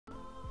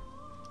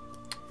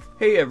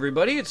Hey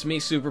everybody, it's me,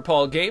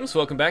 SuperPaulGames.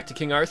 Welcome back to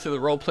King Arthur, the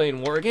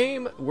Role-Playing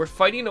Wargame. We're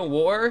fighting a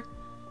war.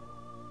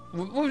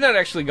 We've not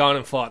actually gone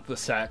and fought the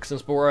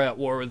Saxons, but we're at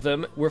war with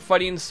them. We're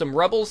fighting some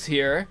rebels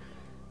here.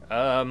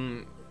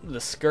 The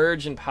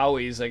Scourge and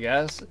Powys, I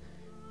guess.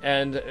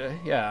 And,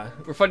 yeah,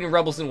 we're fighting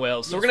rebels in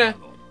Wales. So we're gonna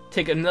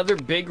take another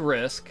big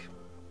risk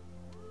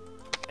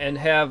and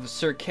have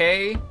Sir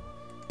Kay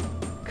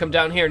come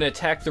down here and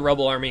attack the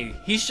rebel army.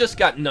 He's just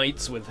got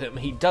knights with him.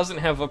 He doesn't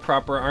have a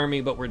proper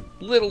army, but we're a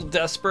little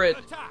desperate.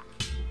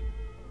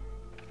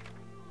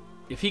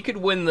 If he could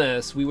win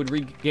this, we would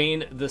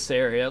regain this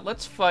area.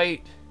 Let's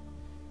fight...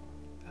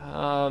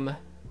 I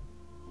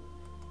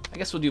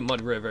guess we'll do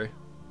Mud River.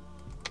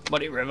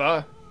 Muddy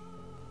River.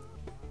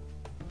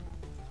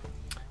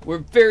 We're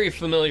very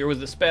familiar with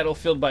this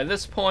battlefield by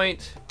this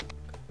point.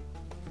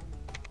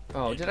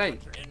 Oh, did I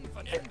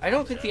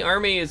don't think the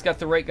army has got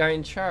the right guy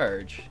in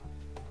charge.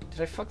 Did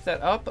I fuck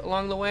that up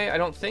along the way? I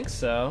don't think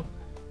so.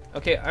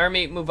 Okay,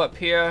 army, move up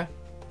here.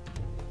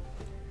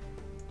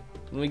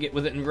 When we get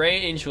within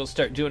range, we'll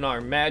start doing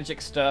our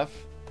magic stuff.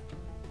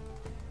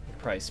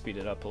 Probably speed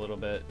it up a little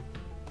bit.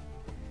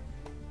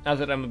 Not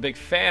that I'm a big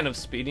fan of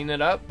speeding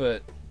it up,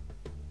 but...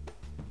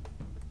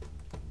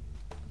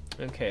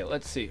 Okay,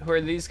 let's see. Who are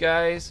these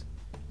guys?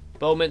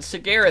 Bowman. Sir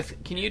Gareth,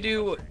 can you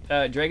do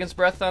Dragon's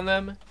Breath on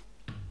them?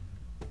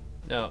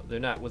 No, they're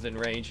not within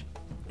range.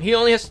 He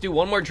only has to do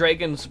one more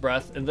Dragon's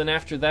Breath, and then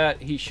after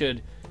that, he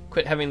should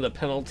quit having the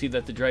penalty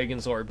that the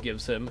Dragon's Orb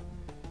gives him.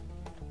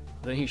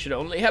 Then he should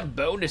only have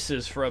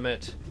bonuses from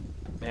it.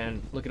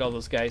 Man, look at all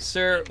those guys.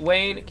 Sir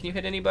Wayne, can you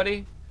hit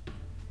anybody?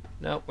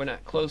 No, we're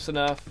not close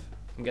enough.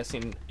 I'm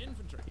guessing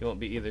you won't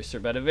be either, Sir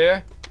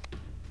Bedivere.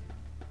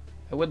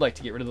 I would like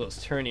to get rid of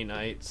those tourney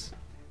knights.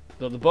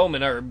 Though the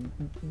bowmen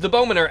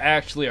are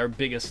actually our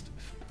biggest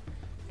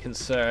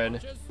concern.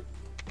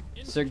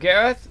 Sir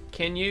Gareth,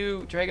 can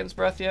you Dragon's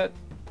Breath yet?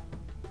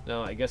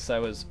 No, I guess I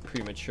was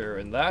premature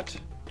in that.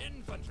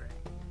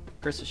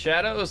 Curse of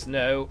Shadows?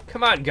 No.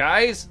 Come on,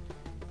 guys!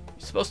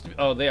 You're supposed to be...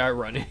 Oh, they are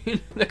running.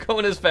 They're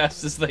going as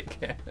fast as they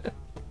can.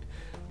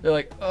 They're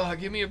like, oh,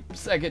 give me a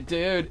second,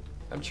 dude.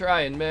 I'm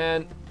trying,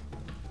 man.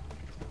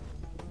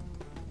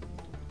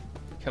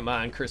 Come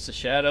on, Curse of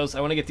Shadows.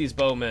 I want to get these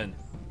bowmen.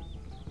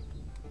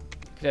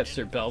 Could have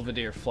Sir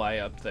Belvedere fly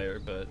up there,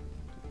 but...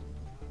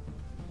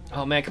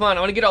 Oh, man, come on. I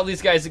want to get all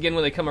these guys again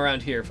when they come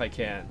around here if I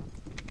can.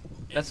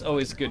 That's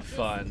always good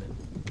fun.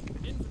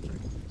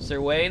 Sir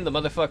Wayne, the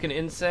motherfucking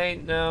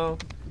insane? No.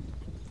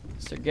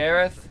 Sir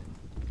Gareth?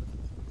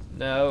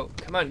 No.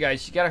 Come on,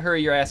 guys. You gotta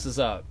hurry your asses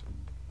up.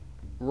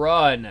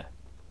 Run.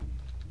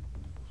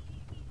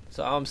 That's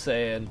all I'm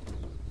saying.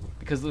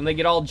 Because when they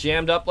get all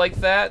jammed up like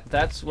that,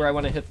 that's where I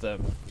want to hit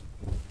them.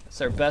 It's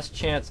our best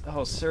chance.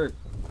 Oh, sir.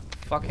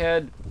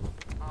 Fuckhead.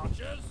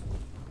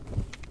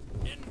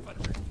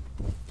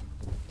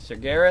 Sir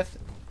Gareth?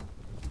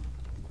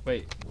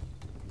 Wait.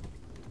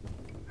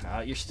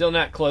 You're still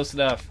not close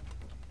enough.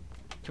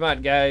 Come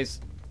on,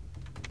 guys.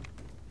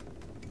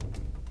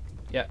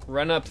 Yeah,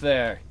 run up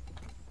there.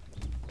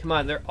 Come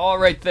on, they're all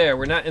right there.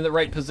 We're not in the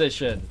right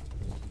position.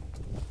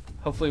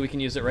 Hopefully we can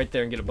use it right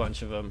there and get a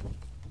bunch of them.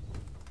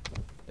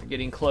 They're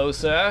getting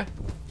closer.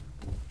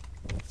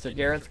 Sir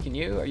Gareth, can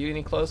you? Are you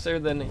any closer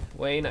than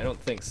Wayne? I don't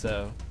think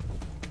so.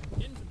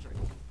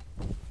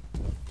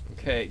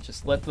 Okay,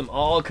 just let them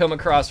all come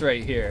across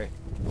right here.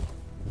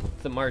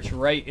 Let them march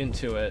right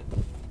into it.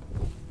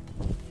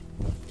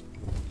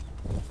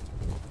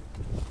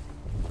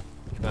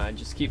 Come on,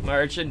 just keep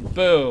marching.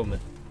 Boom!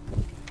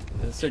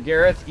 And Sir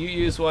Gareth, you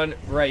use one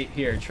right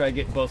here. Try to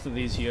get both of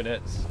these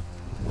units.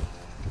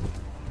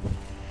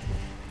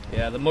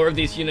 Yeah, the more of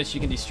these units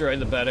you can destroy,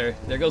 the better.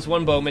 There goes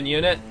one bowman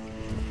unit.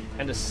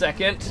 And a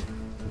second.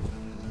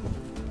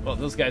 Well,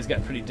 those guys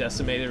got pretty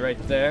decimated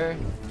right there.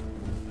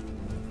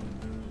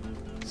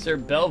 Sir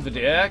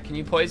Belvedere, can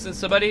you poison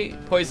somebody?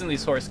 Poison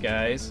these horse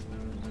guys.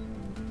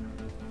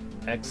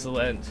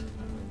 Excellent.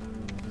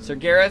 Sir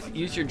Gareth,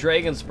 use your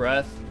Dragon's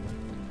Breath.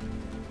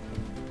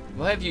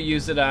 We'll have you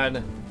use it on,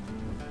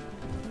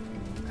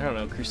 I don't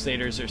know,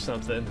 Crusaders or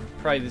something.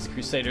 Probably these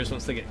Crusaders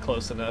once they get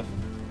close enough.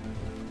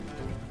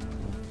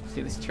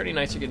 See, these tourney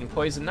knights are getting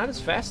poisoned. Not as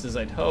fast as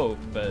I'd hope,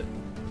 but...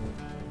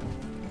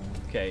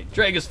 Okay,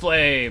 Dragon's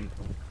Flame!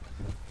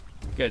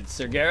 Good,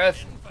 Sir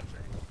Gareth.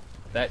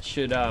 That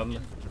should, what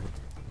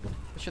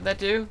should that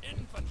do?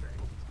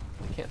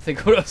 I can't think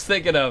what I was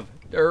thinking of.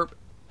 Derp.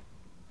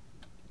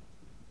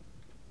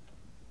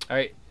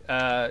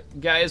 Alright,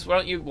 guys, why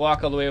don't you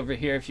walk all the way over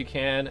here if you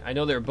can. I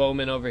know there are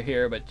bowmen over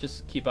here, but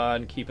just keep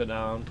on keeping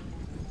on.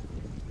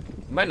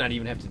 We might not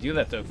even have to do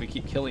that, though, if we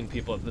keep killing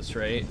people at this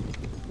rate.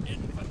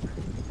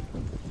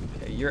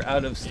 Okay, you're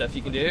out of stuff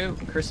you can do.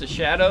 Curse of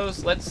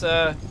Shadows, let's,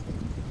 I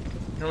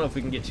don't know if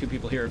we can get two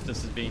people here if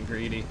this is being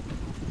greedy.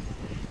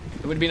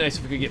 It would be nice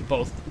if we could get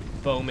both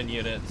bowman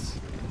units.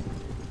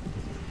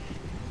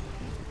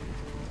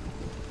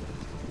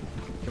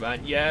 Come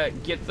on, yeah,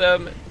 get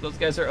them. Those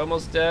guys are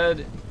almost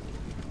dead.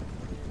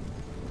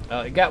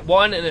 It got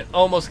one and it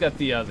almost got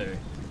the other.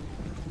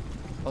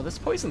 Oh, this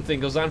poison thing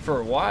goes on for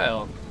a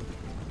while.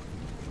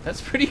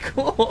 That's pretty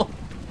cool.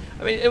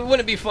 I mean, it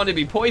wouldn't be fun to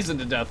be poisoned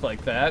to death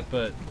like that,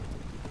 but...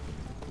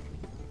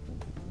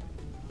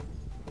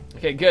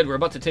 Okay, good. We're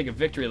about to take a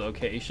victory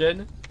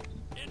location.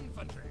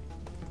 Infantry.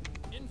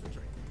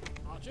 Infantry.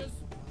 Archers.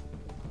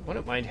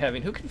 Wouldn't mind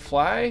having... Who can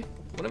fly?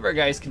 One of our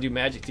guys can do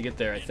magic to get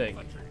there, I think.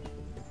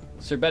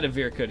 Sir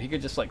Bedivere could. He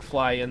could just, like,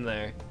 fly in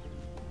there.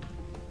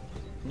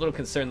 I'm a little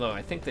concerned, though.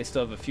 I think they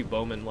still have a few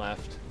bowmen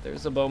left.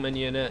 There's a bowman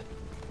unit.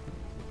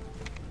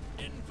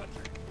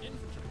 Infantry.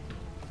 Infantry.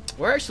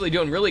 We're actually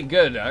doing really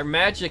good. Our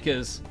magic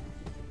is...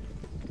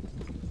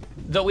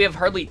 Though we have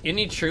hardly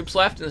any troops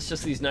left, and it's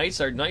just these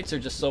knights, our knights are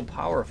just so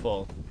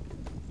powerful.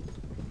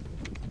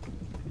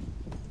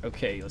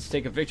 Okay, let's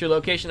take a victory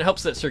location. It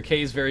helps that Sir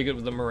Kay is very good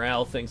with the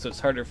morale thing, so it's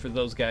harder for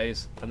those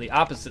guys on the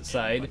opposite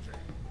side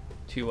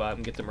to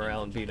get the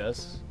morale and beat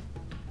us.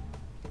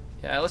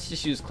 Yeah, let's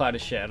just use Cloud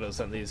of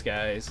Shadows on these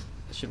guys.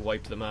 That should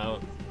wipe them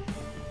out.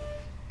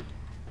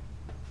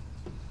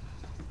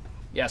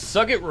 Yeah,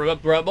 suck it,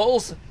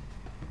 rebels!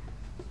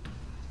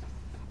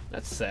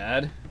 That's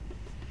sad.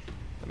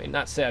 I mean,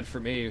 not sad for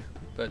me,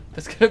 but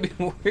that's gonna be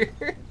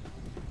weird.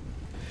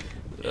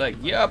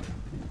 Like, yup.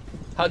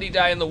 How'd he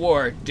die in the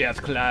war?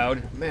 Death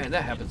Cloud. Man,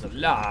 that happens a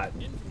lot.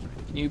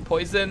 Can you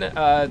poison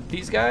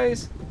these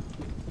guys?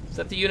 Is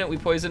that the unit we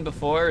poisoned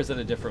before, or is that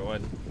a different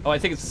one? Oh, I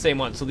think it's the same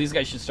one, so these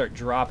guys should start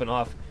dropping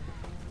off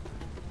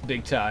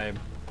big time.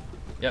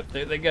 Yep,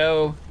 there they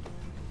go.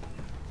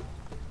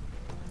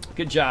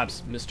 Good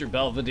jobs, Mr.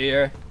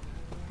 Belvedere.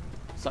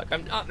 It's like,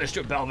 I'm not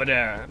Mr.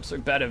 Belvedere, I'm Sir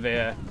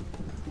Bedivere.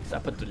 I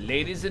put the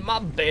ladies in my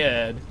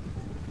bed,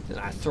 and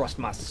I thrust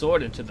my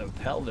sword into their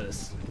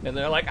pelvis. And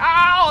they're like,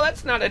 ow,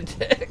 that's not a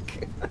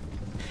dick.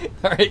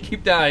 Alright,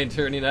 keep dying,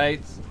 tourney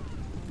knights.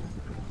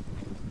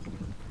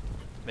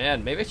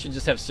 Man, maybe I should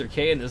just have Sir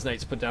Kay and his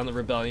knights put down the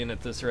rebellion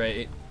at this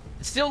rate.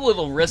 It's still a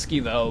little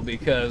risky, though,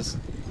 because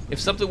if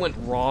something went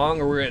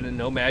wrong or we're in a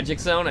no magic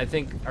zone, I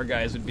think our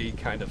guys would be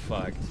kind of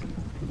fucked.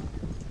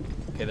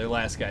 Okay, their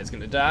last guy's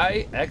gonna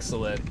die.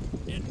 Excellent.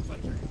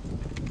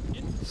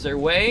 Sir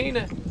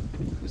Wayne?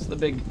 Who's the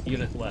big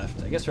unit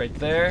left? I guess right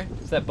there.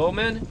 Is that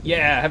bowman?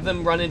 Yeah, have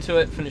them run into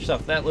it, finish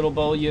off that little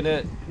bow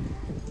unit.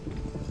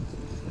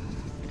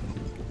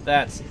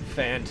 That's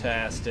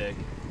fantastic.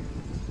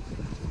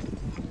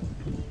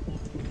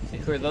 See,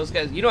 who are those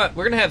guys? You know what?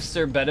 We're gonna have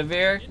Sir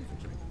Bedivere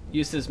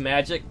use his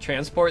magic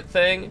transport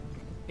thing.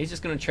 He's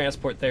just gonna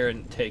transport there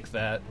and take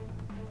that.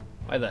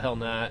 Why the hell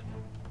not?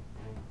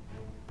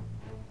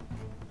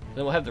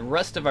 Then we'll have the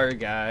rest of our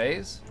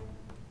guys.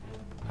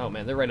 Oh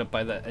man, they're right up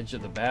by the edge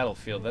of the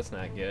battlefield. That's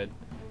not good.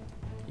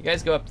 You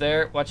guys go up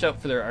there. Watch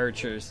out for their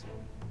archers.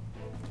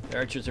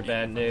 Their archers are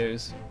bad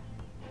news.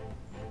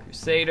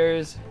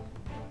 Crusaders.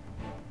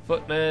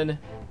 Footmen.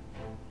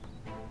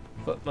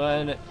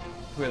 Footmen.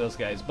 Who are those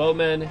guys?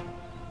 Bowmen.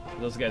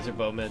 Those guys are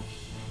bowmen.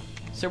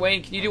 Sir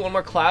Wayne, can you do one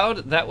more cloud?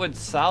 That would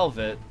solve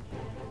it.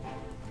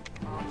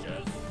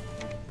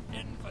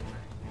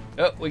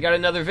 Oh, we got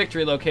another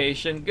victory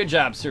location. Good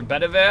job, Sir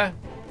Bedivere.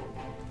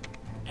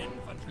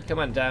 Come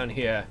on down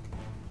here.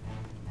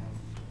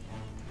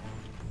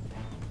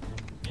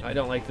 I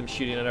don't like them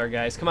shooting at our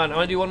guys. Come on, I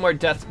want to do one more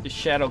Death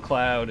Shadow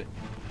Cloud.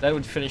 That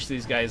would finish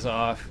these guys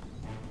off.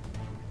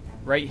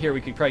 Right here,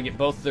 we could probably get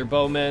both of their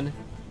bowmen.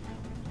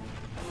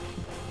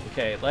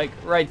 Okay, like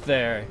right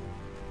there.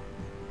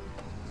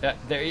 Yeah,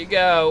 there you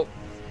go.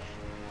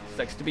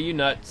 Sucks to be you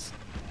nuts.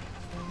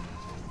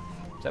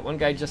 Is that one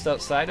guy just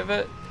outside of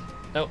it?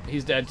 Nope,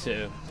 he's dead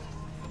too.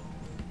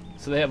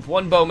 So they have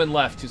one bowman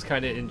left who's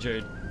kind of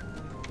injured.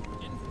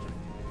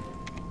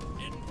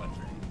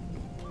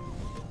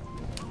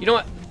 You know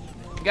what?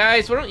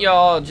 Guys, why don't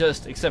y'all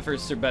just, except for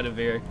Sir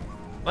Bedivere,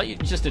 why don't you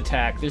just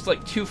attack? There's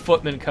like 2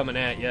 footmen coming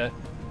at you.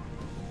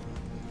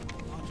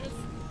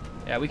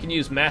 Yeah, we can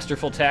use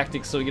masterful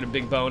tactics so we get a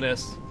big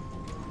bonus.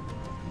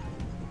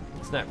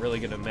 It's not really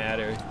gonna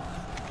matter.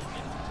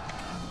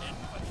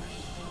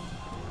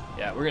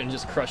 Yeah, we're gonna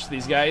just crush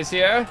these guys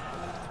here.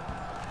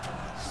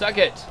 Suck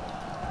it.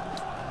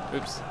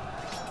 Oops.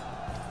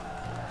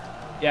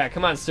 Yeah,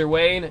 come on, Sir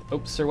Wayne.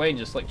 Oops, Sir Wayne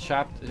just like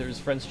chopped, his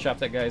friends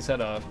chopped that guy's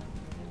head off.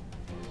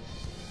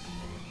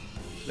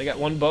 They got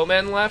one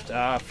bowman left?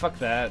 Ah, fuck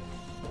that.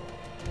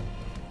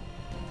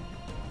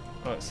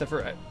 Oh, except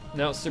for...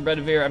 No, Sir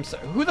Bedivere, I'm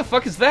sorry. Who the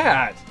fuck is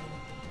that?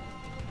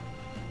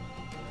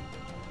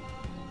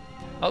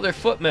 Oh, they're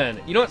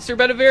footmen. You know what, Sir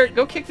Bedivere?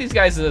 Go kick these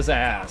guys in his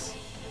ass.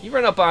 You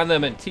run up on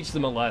them and teach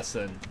them a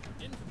lesson.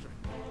 I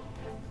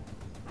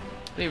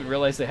didn't even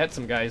realize they had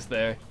some guys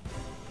there.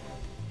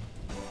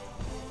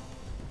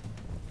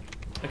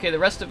 Okay, the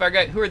rest of our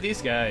guys... Who are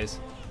these guys?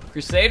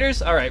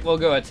 Crusaders? Alright, we'll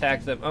go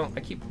attack them. Oh, I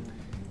keep...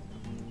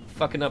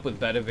 fucking up with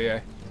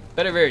Bedivere.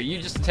 Bedivere, you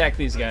just attack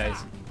these guys.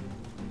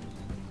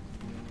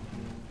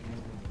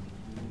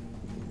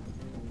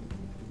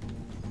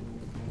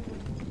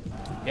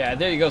 Yeah,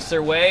 there you go,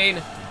 Sir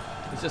Wayne.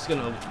 He's just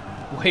gonna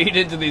wade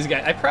into these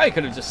guys. I probably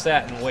could have just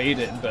sat and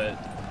waited, but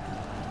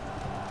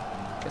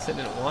I guess I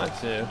didn't want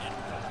to.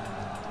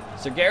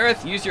 Sir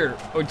Gareth, use your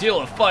ordeal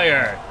of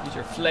fire. Use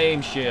your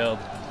flame shield.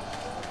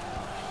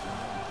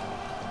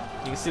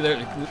 You can see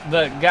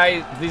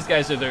these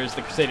guys are theirs,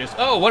 the Crusaders.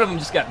 Oh, one of them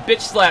just got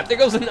bitch slapped. There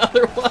goes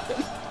another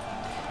one.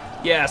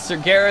 Yeah, Sir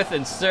Gareth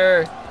and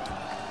Sir...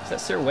 Is that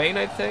Sir Wayne,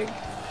 I think?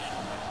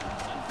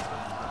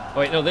 Oh,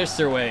 wait, no, there's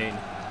Sir Wayne.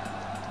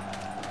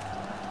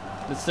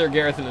 It's Sir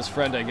Gareth and his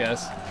friend, I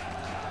guess.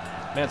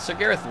 Man, Sir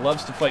Gareth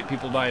loves to fight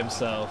people by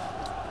himself.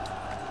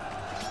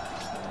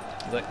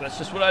 He's like, that's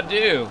just what I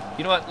do.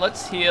 You know what?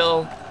 Let's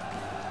heal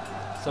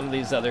some of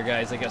these other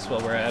guys, I guess,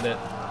 while we're at it.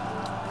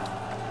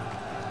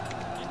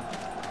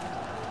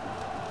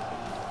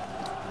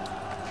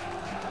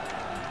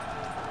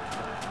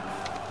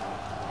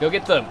 Go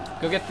get them.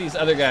 Go get these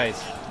other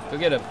guys. Go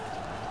get them.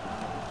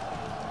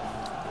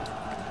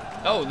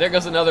 Oh, there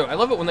goes another one. I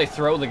love it when they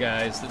throw the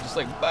guys. They're just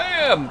like,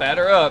 bam,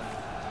 batter up.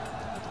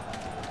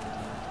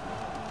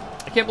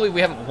 I can't believe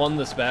we haven't won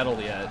this battle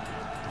yet.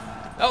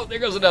 Oh, there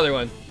goes another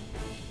one.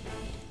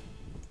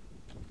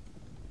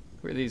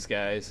 Who are these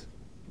guys?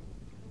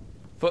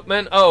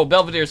 Footmen? Oh,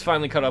 Belvedere's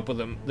finally caught up with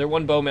them. Their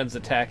one bowman's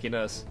attacking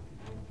us.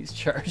 He's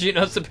charging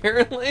us,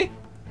 apparently.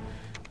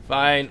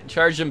 Fine,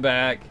 charge him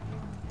back.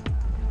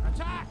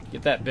 Attack!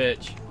 Get that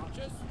bitch.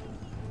 Archers.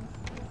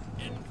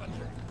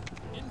 Infantry.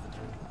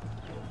 Infantry.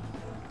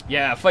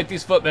 Yeah, fight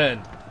these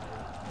footmen.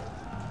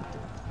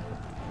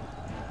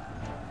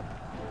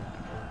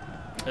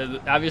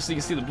 Obviously,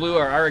 you can see the blue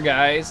are our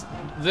guys.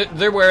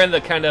 They're wearing the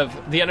kind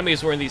of... The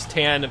enemy's wearing these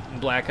tan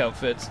and black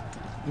outfits.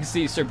 You can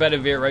see Sir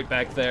Bedivere right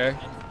back there.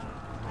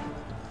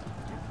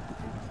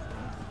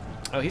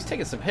 Oh, he's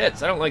taking some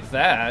hits. I don't like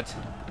that.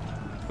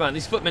 Come on,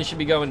 these footmen should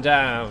be going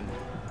down.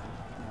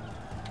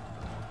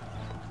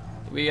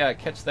 Did we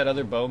catch that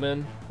other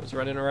bowman who was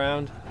running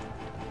around?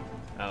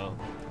 Oh.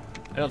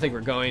 I don't think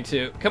we're going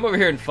to. Come over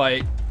here and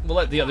fight. We'll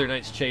let the other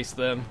knights chase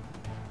them.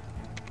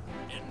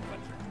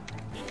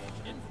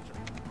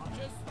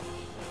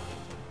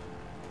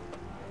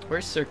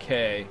 Where's Sir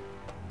Kay?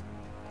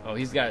 Oh,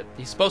 he's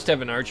supposed to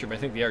have an archer, but I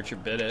think the archer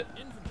bit it.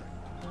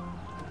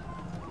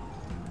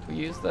 Did we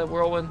use the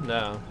whirlwind?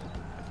 No.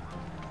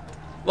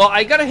 Well,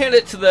 I gotta hand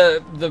it to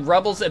the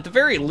rebels. At the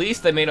very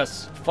least, they made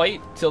us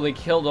fight till they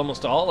killed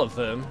almost all of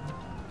them.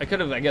 I could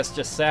have, I guess,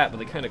 just sat, but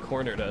they kind of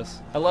cornered us.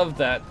 I love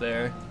that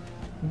there.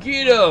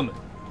 Get him!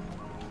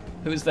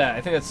 Who's that?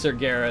 I think that's Sir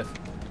Gareth.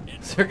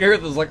 Sir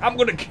Gareth is like, I'm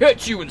gonna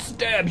catch you and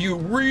stab you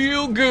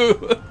real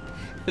good.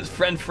 His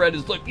friend Fred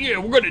is like, yeah,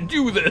 we're gonna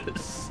do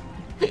this.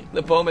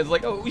 The bowman's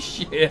like, oh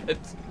shit.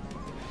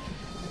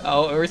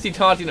 Oh, or is he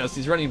taunting us?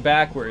 He's running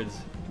backwards.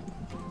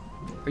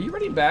 Are you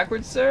running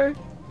backwards, sir?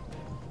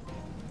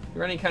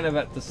 You're running kind of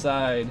at the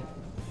side.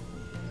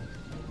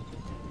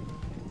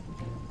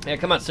 Yeah,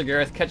 come on, Sir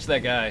Gareth, catch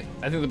that guy.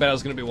 I think the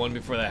battle's gonna be won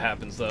before that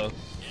happens, though.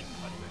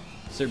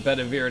 Sir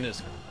Bedivere and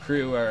his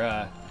crew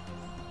are,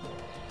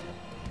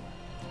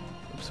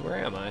 Oops, where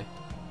am I?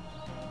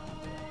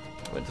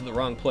 Went to the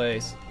wrong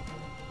place.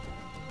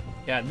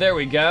 Yeah, there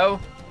we go.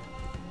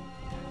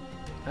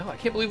 Oh, I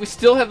can't believe we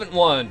still haven't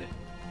won.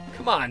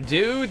 Come on,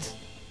 dudes.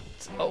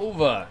 It's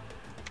over.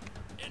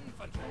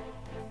 Infantry.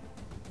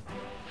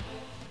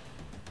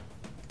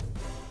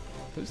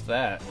 Who's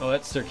that? Oh,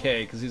 that's Sir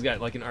Kay, because he's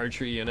got like an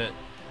archery unit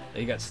that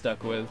he got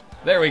stuck with.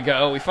 There we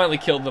go. We finally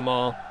killed them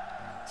all.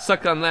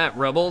 Suck on that,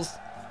 rebels.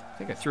 I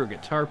think I threw a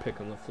guitar pick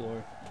on the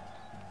floor.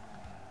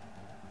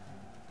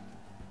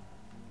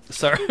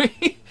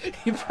 Sorry.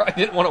 You probably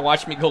didn't want to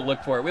watch me go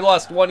look for it. We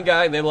lost one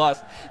guy, they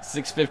lost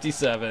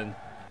 657.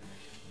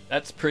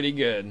 That's pretty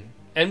good.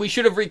 And we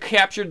should have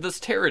recaptured this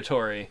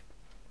territory.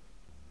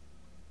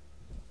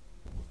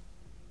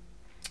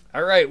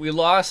 Alright, we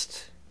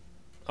lost...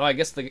 Oh, I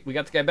guess we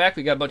got the guy back.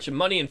 We got a bunch of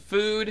money and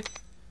food.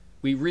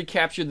 We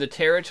recaptured the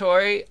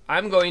territory.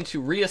 I'm going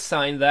to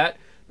reassign that.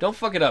 Don't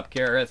fuck it up,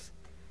 Gareth.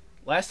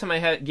 Last time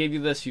I gave you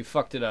this, you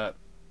fucked it up.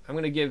 I'm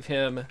going to give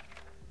him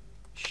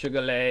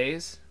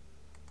Sugarlays.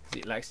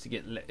 He likes to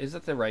get... Is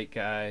that the right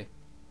guy?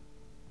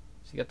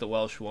 So you got the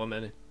Welsh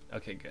woman.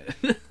 Okay,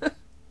 good.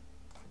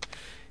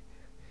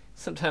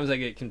 Sometimes I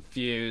get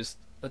confused.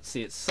 Let's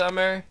see, it's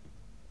summer.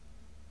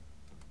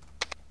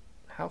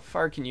 How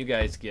far can you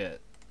guys get?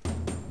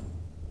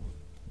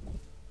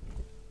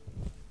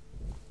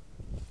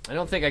 I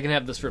don't think I can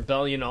have this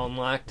rebellion all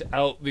knocked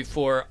out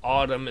before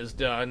autumn is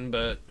done,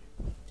 but...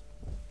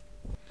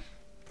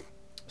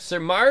 Sir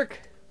Mark?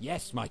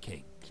 Yes, my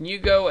king. Can you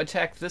go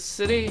attack this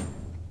city?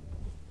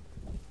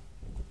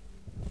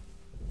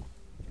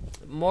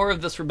 The more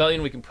of this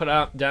rebellion we can put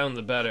out down,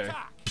 the better.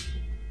 Attack.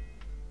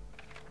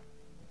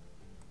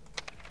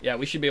 Yeah,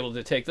 we should be able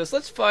to take this.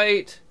 Let's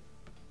fight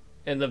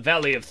in the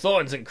Valley of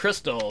Thorns and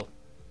Crystal.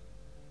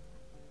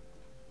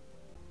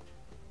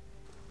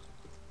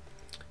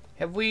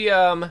 Have we,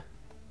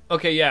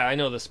 Okay, yeah, I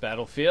know this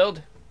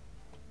battlefield.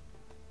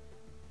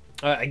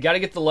 I gotta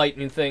get the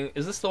lightning thing.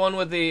 Is this the one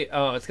with the...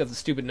 Oh, it's got the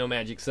stupid no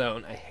magic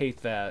zone. I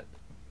hate that.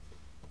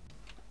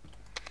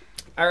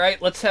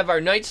 Alright, let's have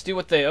our knights do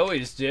what they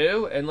always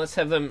do. And let's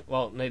have them...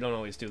 Well, they don't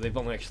always do. They've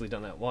only actually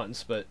done that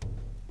once, but...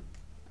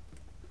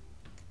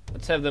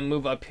 Let's have them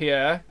move up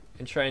here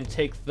and try and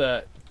take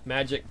the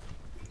magic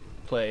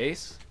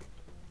place.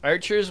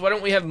 Archers, why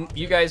don't we have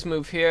you guys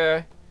move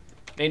here?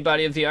 Main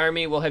body of the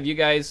army, we'll have you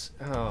guys...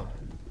 Oh.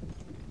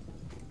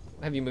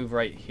 Have you move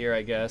right here,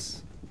 I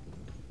guess.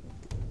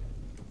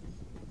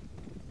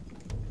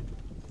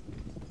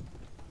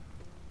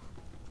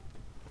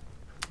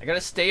 I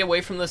gotta stay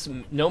away from this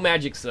no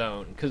magic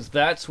zone, because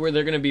that's where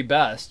they're gonna be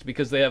best,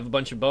 because they have a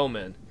bunch of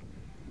bowmen.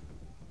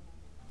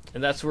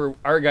 And that's where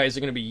our guys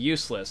are gonna be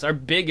useless. Our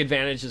big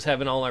advantage is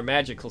having all our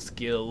magical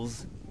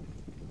skills.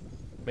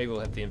 Maybe we'll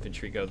have the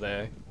infantry go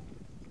there.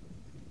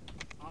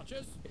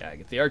 Archers. Yeah,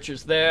 get the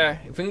archers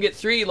there. If we can get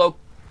 3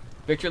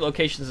 victory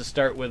locations to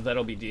start with,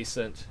 that'll be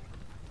decent.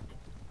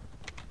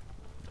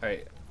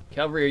 Alright,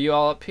 cavalry, are you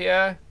all up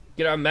here?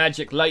 Get our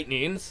magic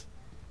lightnings.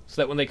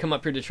 So that when they come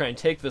up here to try and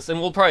take this,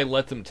 and we'll probably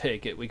let them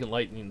take it, we can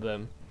lightning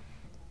them.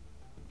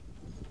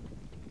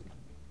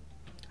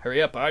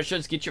 Hurry up,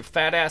 archers, get your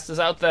fat asses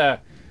out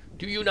there.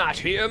 Do you not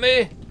hear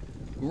me?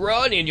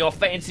 Run in your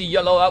fancy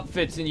yellow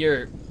outfits and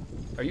your...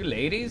 Are you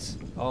ladies?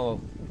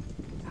 Oh.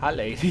 Hi,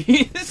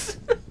 ladies.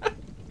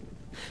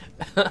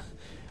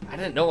 I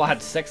didn't know I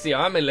had sexy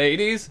army,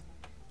 ladies.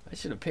 I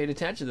should have paid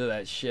attention to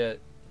that shit.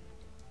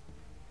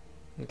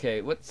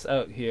 Okay, what's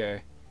out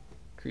here?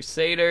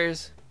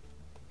 Crusaders.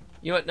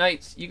 You know what,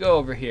 knights? You go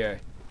over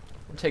here.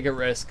 We'll take a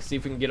risk, see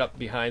if we can get up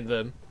behind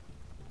them.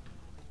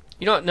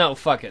 You know what? No,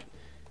 fuck it.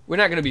 We're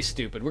not going to be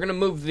stupid. We're going to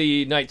move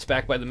the knights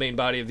back by the main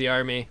body of the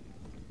army.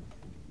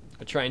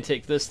 I'll try and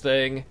take this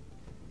thing.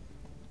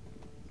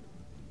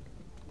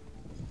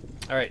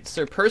 Alright,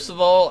 Sir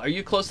Percival, are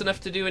you close enough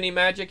to do any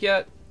magic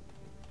yet?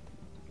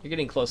 You're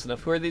getting close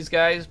enough. Who are these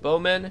guys?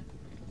 Bowmen?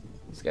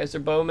 These guys are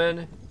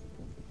bowmen.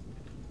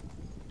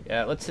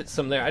 Yeah, let's hit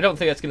some there. I don't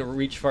think that's going to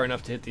reach far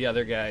enough to hit the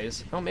other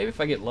guys. Oh, maybe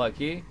if I get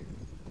lucky.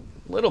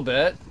 A little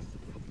bit.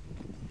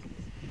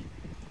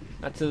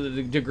 Not to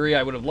the degree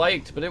I would have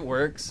liked, but it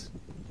works.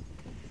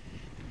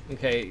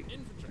 Okay.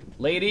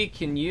 Lady,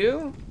 can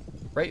you?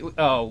 Right?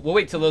 Oh, we'll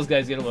wait till those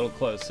guys get a little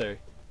closer.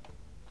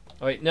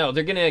 Oh, wait, no,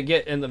 they're going to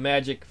get in the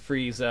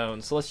magic-free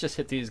zone, so let's just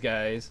hit these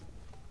guys.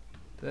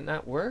 Did that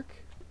not work?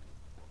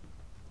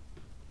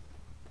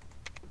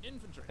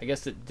 I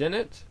guess it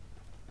didn't.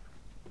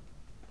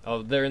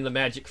 Oh, they're in the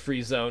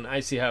magic-free zone. I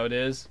see how it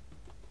is.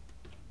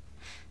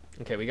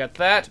 Okay, we got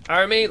that.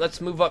 Army, let's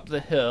move up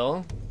the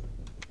hill.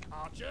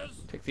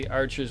 Archers. Take the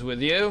archers with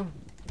you.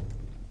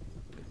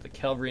 Get the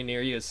cavalry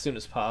near you as soon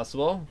as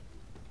possible.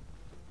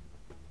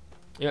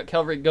 You know what,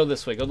 cavalry, go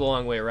this way. Go the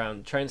long way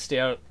around. Try and stay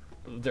out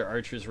of their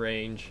archers'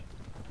 range.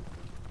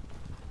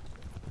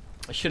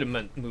 I should have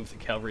meant move the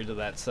cavalry to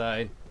that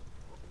side.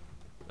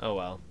 Oh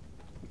well.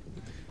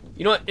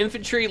 You know what,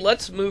 infantry,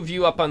 let's move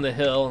you up on the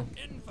hill.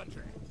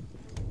 Infantry.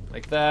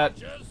 Like that.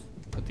 Archers.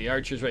 Put the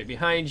archers right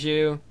behind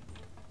you.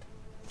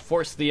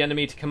 Force the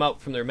enemy to come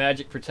out from their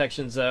magic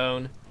protection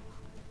zone.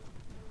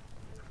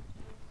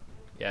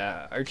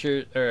 Yeah,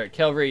 archer or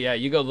cavalry, yeah,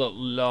 you go the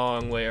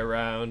long way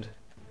around.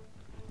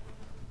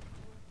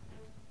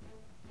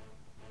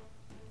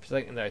 For a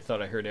second there, I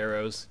thought I heard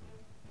arrows.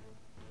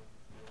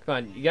 Come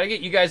on, you gotta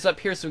get you guys up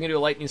here so we can do a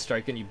lightning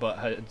strike on you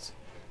buttheads.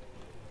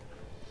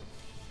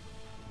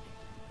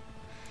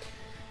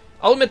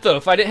 I'll admit though,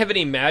 if I didn't have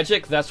any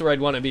magic, that's where I'd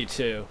want to be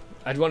too.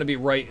 I'd want to be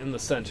right in the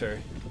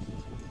center.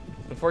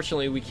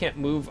 Unfortunately, we can't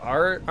move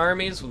our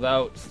armies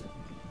without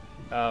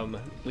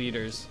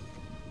leaders.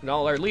 And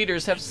all our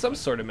leaders have some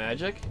sort of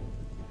magic.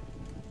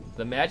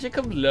 The magic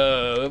of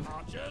love.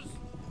 Archers.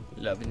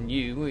 Loving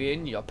you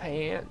in your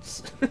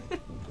pants.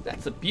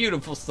 That's a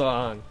beautiful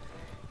song.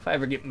 If I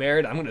ever get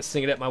married, I'm going to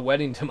sing it at my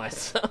wedding to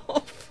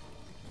myself.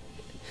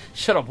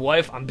 Shut up,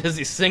 wife. I'm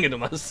busy singing to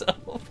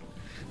myself.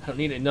 I don't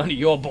need none of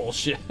your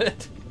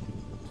bullshit.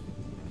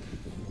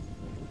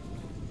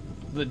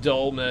 The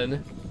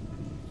Dolman.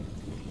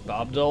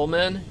 Bob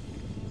Dolman.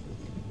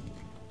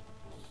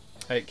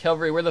 Alright,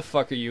 cavalry, where the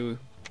fuck are you?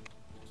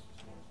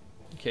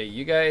 Okay,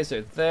 you guys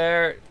are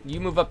there. You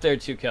move up there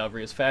too,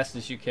 cavalry, as fast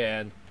as you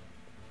can.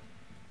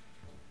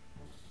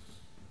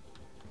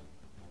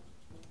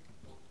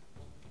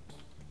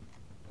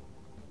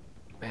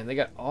 Man, they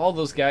got all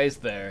those guys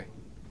there.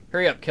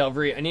 Hurry up,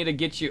 cavalry. I need to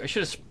get you... I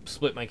should have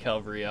split my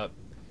cavalry up.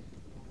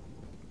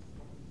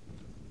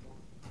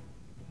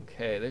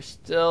 Okay, they're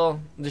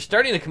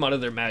starting to come out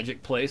of their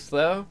magic place,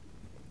 though.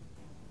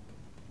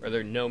 Or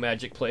their no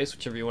magic place,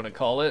 whichever you want to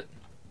call it.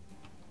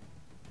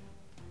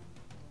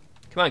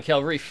 Come on,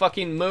 cavalry,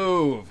 fucking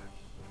move!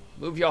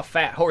 Move your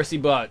fat horsey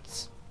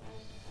butts.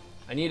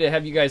 I need to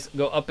have you guys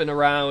go up and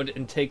around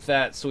and take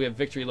that so we have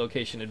victory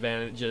location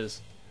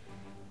advantages.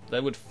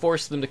 That would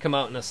force them to come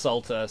out and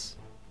assault us.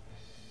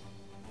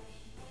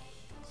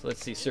 So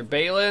let's see, Sir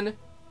Balin.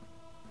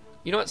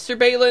 You know what, Sir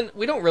Balin,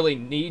 we don't really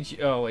need you.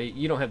 Oh wait,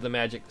 you don't have the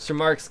magic. Sir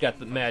Mark's got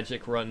the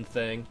magic run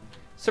thing.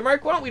 Sir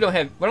Mark, why don't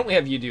we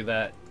have you do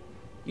that?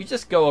 You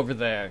just go over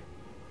there.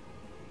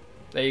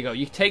 There you go.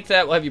 You take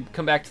that, we'll have you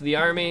come back to the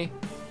army.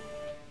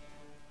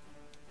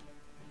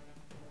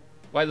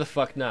 Why the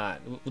fuck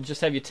not? We'll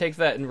just have you take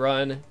that and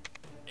run.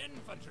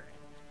 Infantry.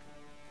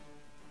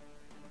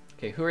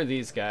 Okay, who are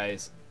these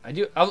guys?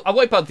 I'll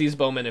wipe out these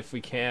bowmen if we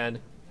can.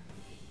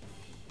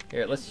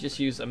 Here, let's just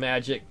use a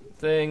magic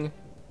thing.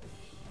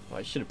 Oh,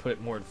 I should have put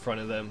it more in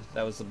front of them.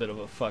 That was a bit of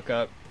a fuck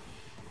up.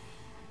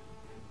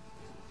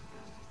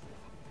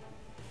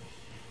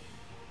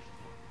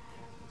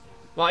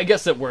 Well, I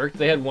guess it worked.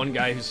 They had one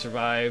guy who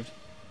survived.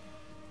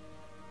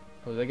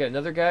 Oh, they got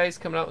another guys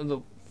coming out in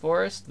the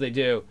forest? They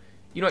do.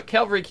 You know what,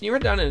 Cavalry, can you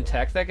run down and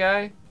attack that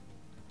guy?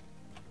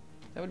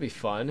 That would be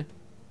fun.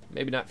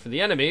 Maybe not for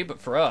the enemy,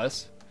 but for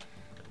us.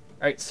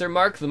 Alright, Sir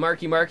Mark, the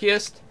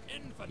Markiest,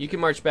 you can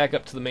march back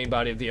up to the main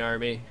body of the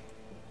army.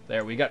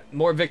 There, we got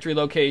more victory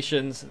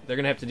locations. They're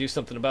going to have to do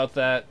something about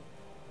that.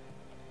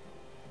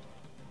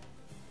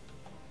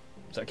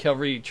 So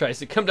Cavalry tries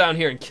to come down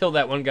here and kill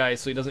that one guy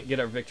so he doesn't get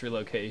our victory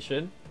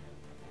location.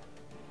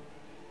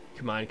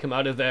 Come on, come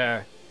out of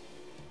there.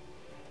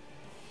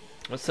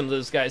 Once some of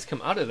those guys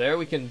come out of there,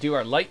 we can do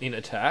our lightning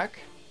attack.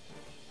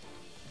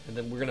 And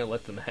then we're going to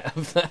let them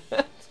have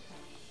that.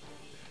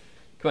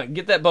 Come on,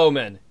 get that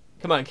bowman.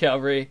 Come on,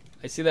 Cavalry.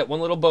 I see that one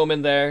little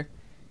bowman there.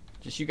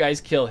 Just you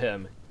guys kill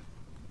him.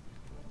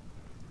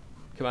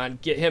 Come on,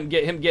 get him,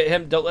 get him, get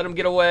him. Don't let him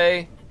get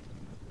away.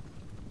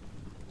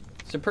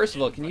 So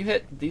Percival, can you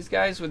hit these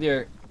guys with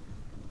your...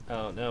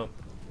 Oh, no.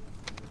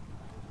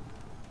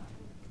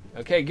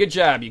 Okay, good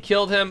job. You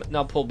killed him.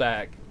 Now pull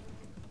back.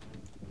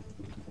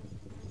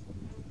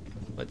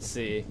 Let's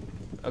see.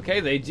 Okay,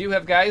 they do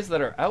have guys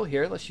that are out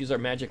here. Let's use our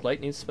magic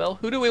lightning spell.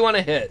 Who do we want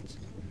to hit?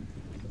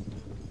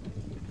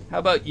 How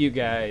about you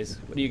guys?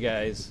 What are you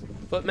guys?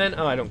 Footmen?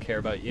 Oh, I don't care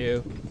about you.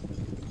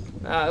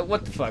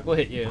 What the fuck? We'll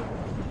hit you.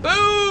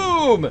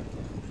 Boom!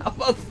 How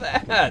about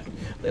that?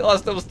 They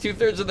lost almost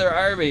 2/3 of their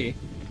army.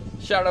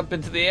 Shot up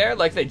into the air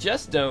like they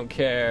just don't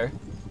care.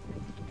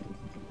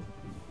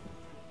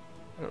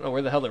 I don't know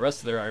where the hell the rest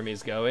of their army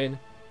is going.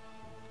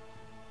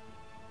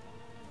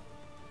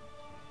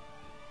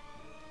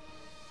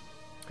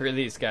 Who are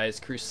these guys?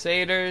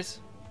 Crusaders?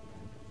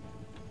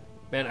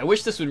 Man, I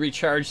wish this would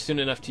recharge soon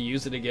enough to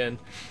use it again.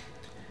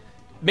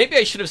 Maybe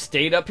I should have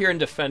stayed up here and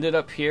defended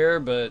up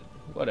here, but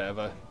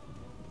whatever.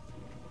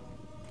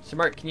 So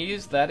Mark, can you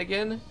use that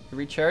again? It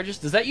recharges?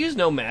 Does that use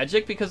no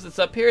magic because it's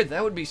up here?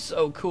 That would be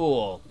so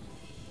cool.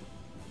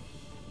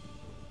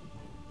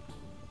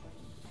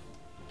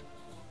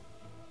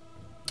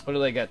 What do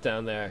they got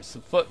down there?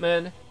 Some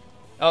footmen.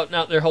 Oh,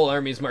 no, their whole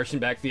army's marching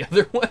back the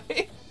other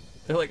way.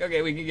 They're like,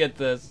 okay, we can get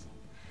this.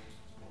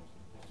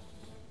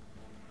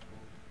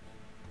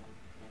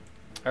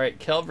 Alright,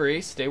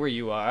 Cavalry, stay where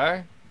you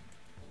are.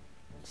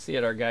 See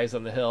it, our guys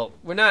on the hill.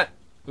 We're not...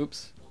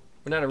 Oops.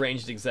 We're not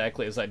arranged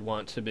exactly as I'd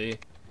want to be.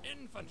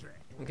 Infantry.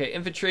 Okay,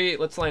 infantry,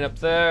 let's line up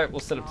there. We'll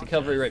set up the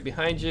cavalry right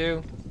behind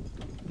you.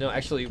 No,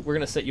 actually, we're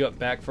going to set you up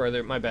back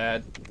farther. My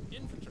bad.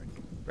 Infantry.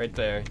 Right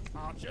there.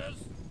 Archers.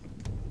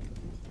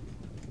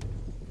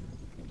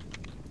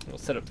 We'll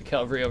set up the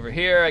cavalry over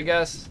here, I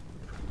guess.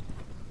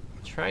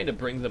 Trying to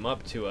bring them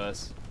up to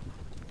us.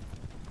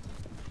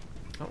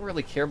 I don't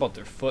really care about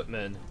their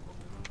footmen.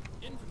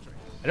 Infantry.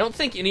 I don't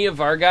think any of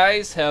our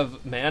guys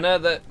have mana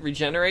that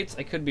regenerates.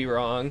 I could be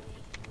wrong.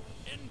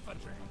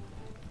 Infantry.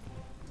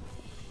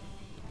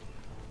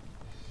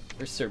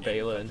 There's Sir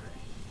Balin.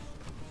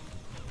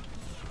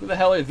 Who the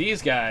hell are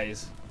these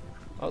guys?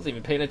 I wasn't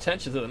even paying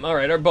attention to them.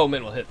 Alright, our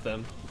bowmen will hit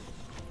them.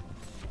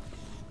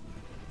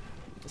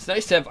 It's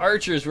nice to have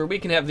archers where we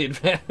can have the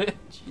advantage.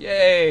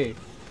 Yay!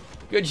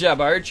 Good job,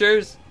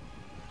 archers.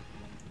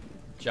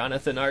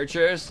 Jonathan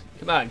Archers.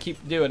 Come on,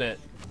 keep doing it.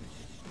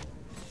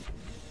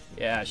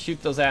 Yeah,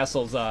 shoot those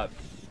assholes up.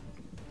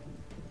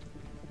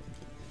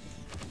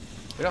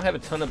 We don't have a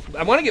ton of...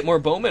 I want to get more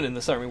bowmen in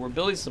this army. We're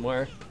building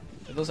somewhere.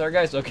 Are those our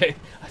guys? Okay.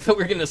 I thought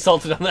we were getting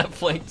assaulted on that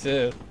flank,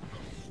 too.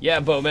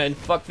 Yeah, bowmen.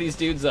 Fuck these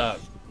dudes up.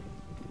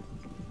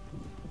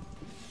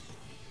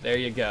 There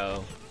you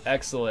go.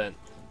 Excellent.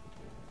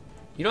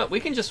 You know what? We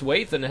can just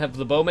wait and have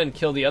the bowmen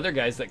kill the other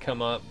guys that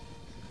come up.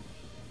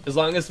 As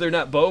long as they're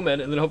not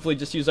bowmen, and then hopefully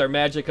just use our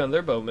magic on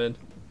their bowmen.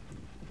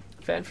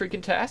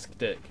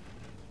 Fan-freaking-tastic.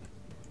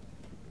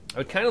 I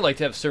would kind of like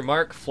to have Sir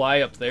Mark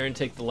fly up there and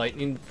take the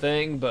lightning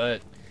thing,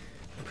 but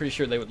I'm pretty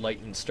sure they would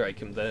lightning strike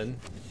him then.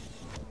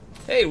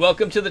 Hey,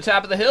 welcome to the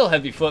top of the hill,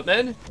 heavy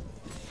footmen.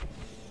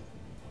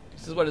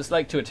 This is what it's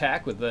like to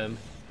attack with them.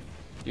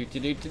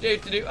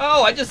 Do-do-do-do-do-do.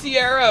 Oh, I just see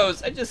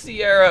arrows! I just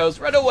see arrows!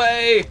 Run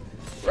away!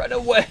 Run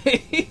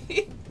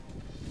away!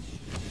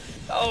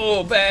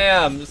 Oh,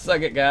 bam!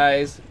 Suck it,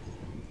 guys.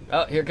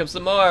 Oh, here comes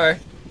some more.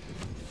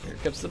 Here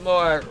comes some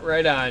more.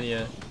 Right on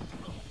you.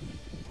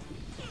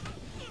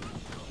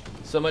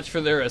 So much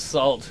for their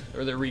assault,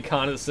 or their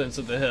reconnaissance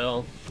of the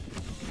hill.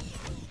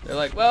 They're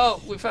like,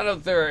 well, we found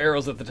out there are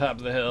arrows at the top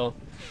of the hill.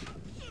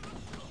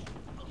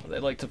 They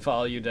like to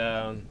follow you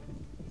down.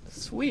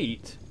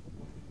 Sweet.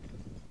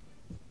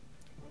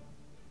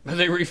 Are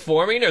they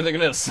reforming, or are they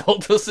going to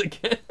assault us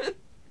again?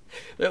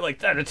 They're like,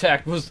 that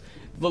attack was...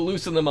 to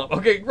loosen them up.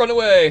 Okay, run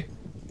away.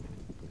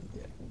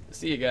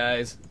 See you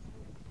guys.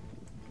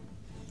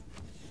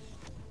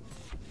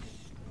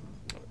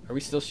 Are we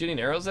still shooting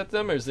arrows at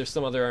them, or is there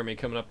some other army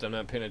coming up that I'm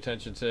not paying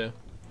attention to?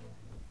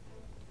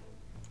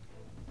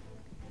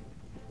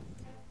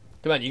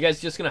 Come on, you guys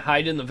just gonna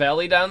hide in the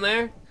valley down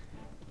there?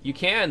 You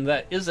can.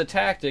 That is a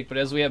tactic, but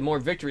as we have more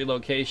victory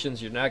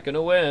locations, you're not going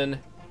to win.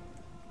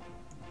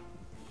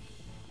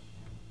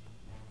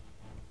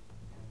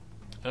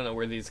 I don't know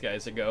where these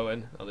guys are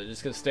going. Oh, they're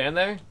just going to stand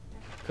there?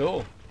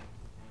 Cool.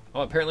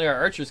 Oh, apparently our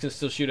archers can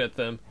still shoot at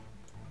them.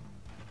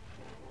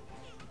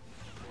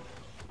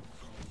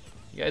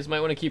 You guys might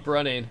want to keep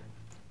running.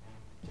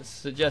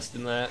 Just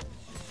suggesting that.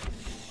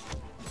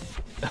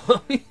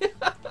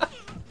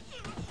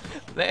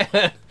 Man,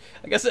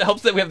 I guess it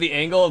helps that we have the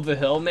angle of the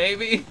hill,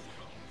 maybe?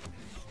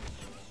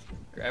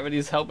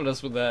 Gravity's helping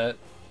us with that.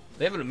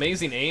 They have an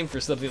amazing aim for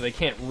something they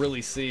can't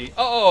really see.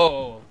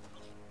 Oh!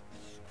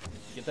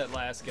 Get that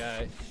last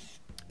guy.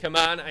 Come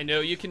on, I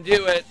know you can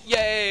do it.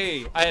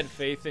 Yay! I had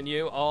faith in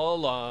you all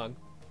along.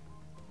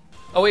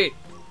 Oh, wait.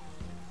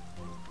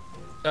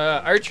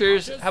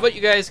 Archers, how about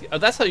you guys... Oh,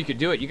 that's how you could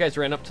do it. You guys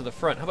ran up to the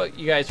front. How about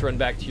you guys run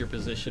back to your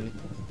position?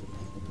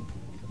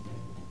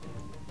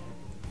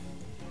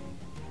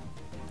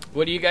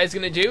 What are you guys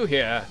gonna do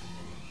here?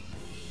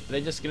 Are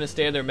they just gonna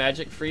stay in their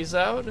magic freeze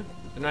out?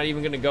 They're not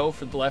even gonna go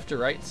for the left or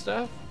right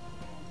stuff?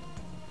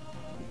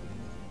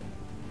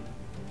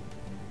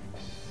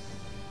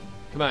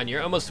 Come on,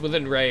 you're almost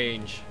within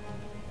range.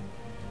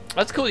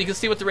 That's cool, you can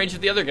see what the range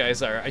of the other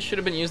guys are. I should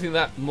have been using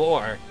that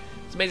more.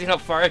 It's amazing how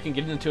far I can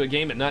get into a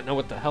game and not know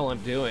what the hell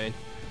I'm doing.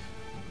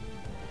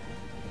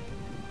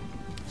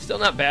 Still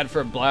not bad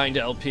for a blind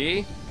LP.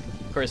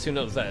 Of course, who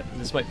knows that?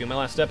 This might be my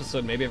last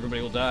episode, maybe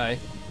everybody will die.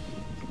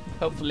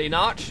 Hopefully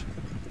not.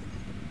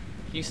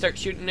 Can you start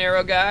shooting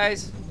arrow,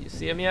 guys? You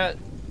see them yet?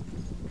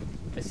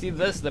 I see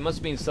this, that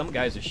must mean some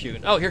guys are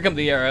shooting. Oh, here come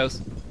the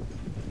arrows.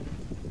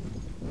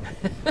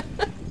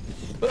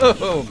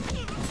 Boom!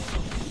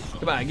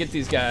 Come on, get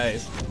these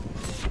guys.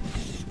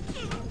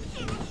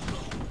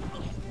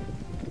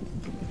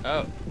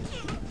 Oh.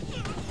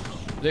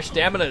 Their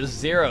stamina is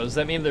 0. Does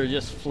that mean they're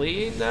just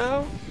fleeing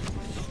now?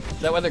 Is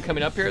that why they're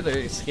coming up here? They're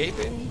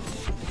escaping?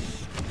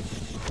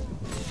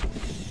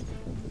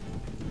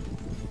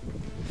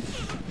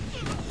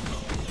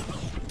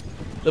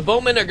 The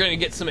bowmen are going to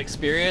get some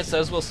experience,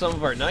 as will some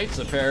of our knights,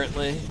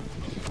 apparently.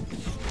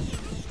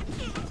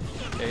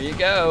 There you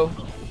go.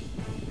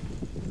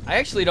 I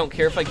actually don't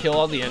care if I kill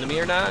all the enemy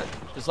or not.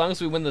 As long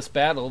as we win this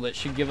battle, that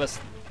should give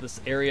us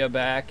this area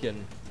back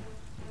and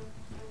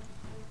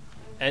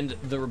end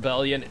the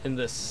rebellion in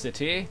this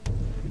city.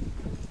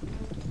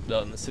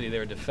 No, in the city they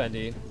were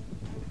defending.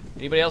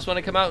 Anybody else want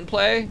to come out and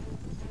play?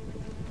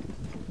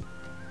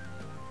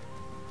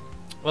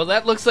 Well,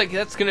 that looks like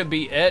that's going to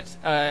be it.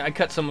 I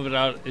cut some of it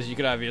out, as you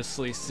can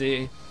obviously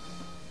see.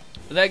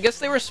 But I guess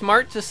they were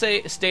smart to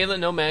stay in the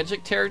no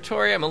magic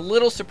territory. I'm a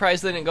little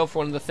surprised they didn't go for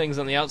one of the things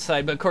on the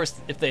outside, but of course,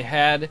 if they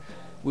had,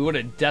 we would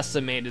have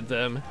decimated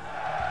them.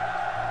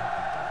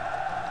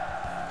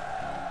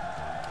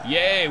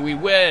 Yay, we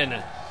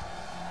win!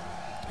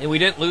 And we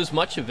didn't lose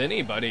much of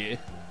anybody.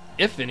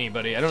 If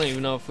anybody. I don't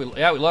even know if we...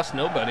 Yeah, we lost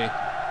nobody.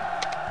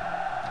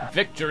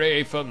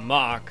 Victory for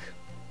Mark.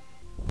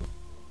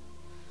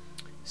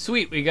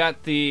 Sweet, we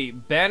got the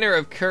Banner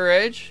of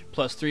Courage,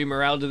 +3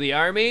 morale to the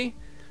army,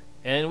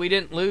 and we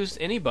didn't lose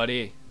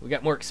anybody. We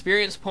got more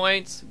experience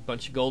points, a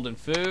bunch of golden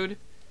food.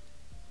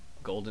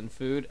 Golden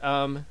food,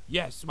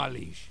 Yes, my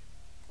liege.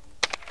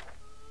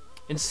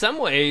 In some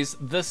ways,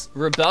 this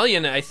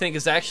rebellion, I think,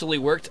 has actually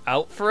worked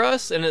out for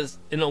us, and is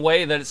in a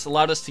way that it's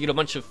allowed us to get a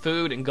bunch of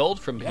food and gold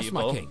from Yes,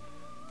 people. my king.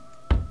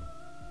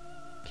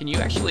 Can you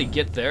actually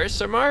get there,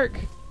 Sir Mark?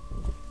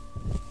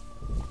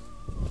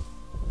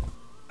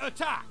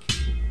 Attack!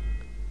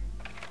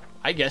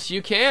 I guess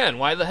you can.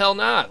 Why the hell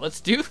not?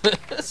 Let's do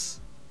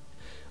this.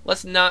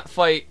 Let's not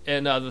fight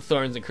in the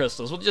Thorns and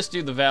Crystals. We'll just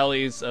do the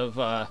valleys of...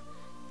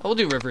 we'll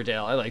do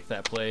Riverdale. I like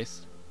that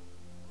place.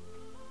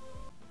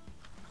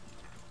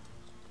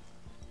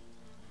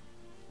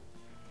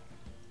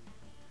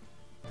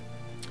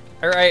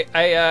 Alright,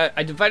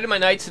 I divided my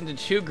knights into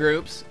 2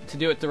 groups to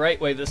do it the right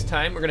way this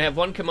time. We're going to have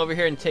one come over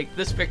here and take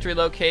this victory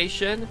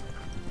location.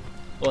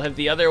 We'll have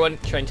the other one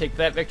try and take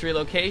that victory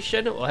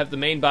location. We'll have the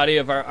main body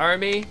of our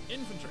army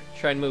Infantry.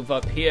 try and move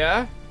up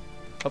here.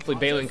 Hopefully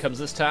Balin comes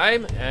this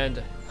time,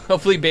 and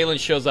hopefully Balin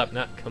shows up,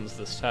 not comes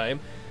this time.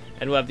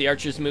 And we'll have the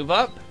archers move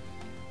up.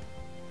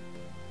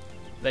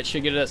 That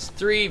should get us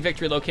 3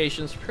 victory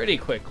locations pretty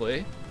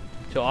quickly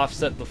to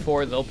offset the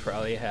 4 they'll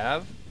probably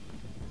have.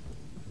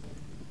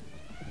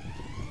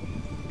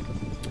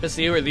 Let's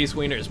see, who are these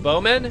wieners?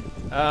 Bowmen?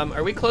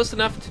 Are we close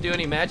enough to do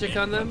any magic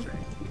on them?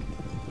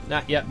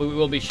 Not yet, but we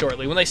will be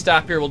shortly. When they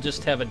stop here, we'll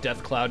just have a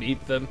death cloud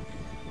eat them.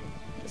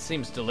 It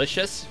seems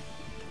delicious.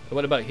 But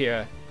what about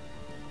here?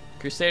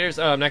 Crusaders?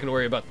 Oh, I'm not going to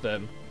worry about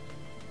them.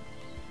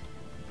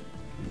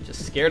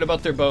 Just scared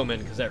about their bowmen,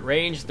 because at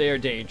range, they are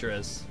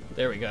dangerous.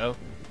 There we go.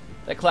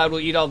 That cloud will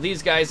eat all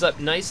these guys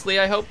up nicely,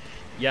 I hope.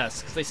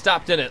 Yes, because they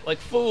stopped in it like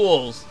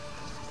fools.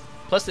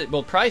 Plus, it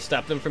will probably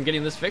stop them from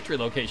getting this victory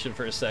location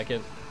for a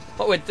second.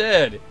 Oh, it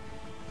did.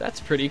 That's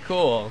pretty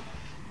cool.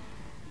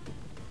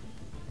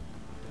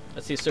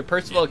 Let's see, Sir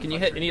Percival, can you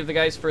hit any of the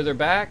guys further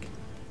back?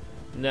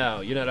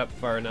 No, you're not up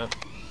far enough.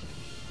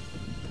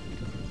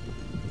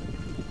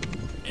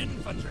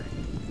 Infantry.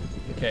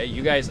 Okay,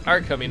 you guys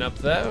are coming up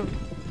though.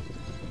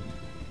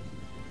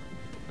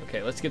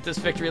 Okay, let's get this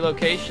victory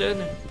location.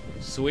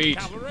 Sweet.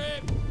 Cavalry.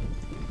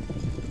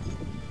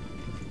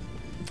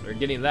 We're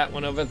getting that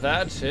one over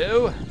there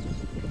too.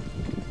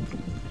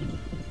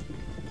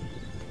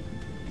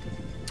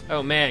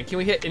 Oh man, can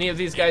we hit any of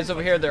these guys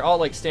over here? They're all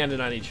like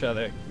standing on each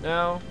other.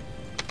 No?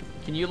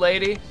 Can you,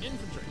 lady?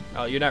 Infantry.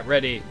 Oh, you're not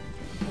ready.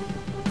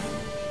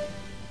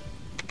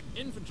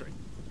 Infantry.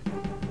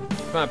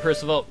 Come on,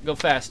 Percival, go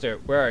faster.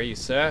 Where are you,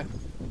 sir?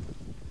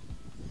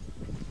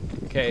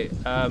 Okay,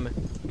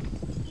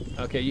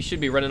 okay, you should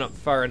be running up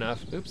far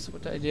enough. Oops,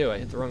 what did I do? I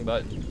hit the wrong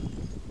button.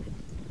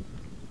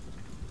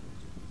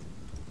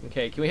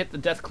 Okay, can we hit the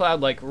death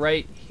cloud, like,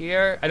 right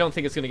here? I don't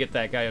think it's gonna get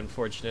that guy,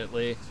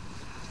 unfortunately.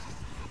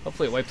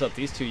 Hopefully it wipes out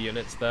these two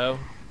units, though.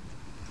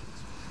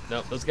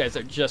 Nope, those guys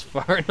are just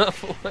far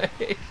enough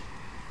away.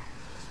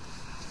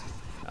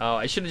 Oh,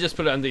 I should have just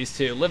put it on these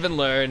two. Live and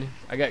learn.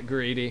 I got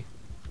greedy.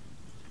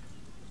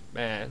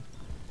 Man.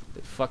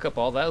 Did fuck up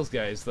all those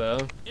guys, though.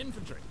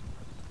 Infantry.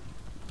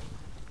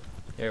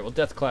 Here, we'll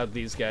death cloud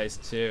these guys,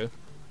 too.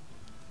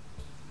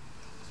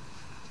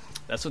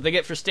 That's what they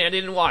get for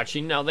standing and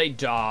watching. Now they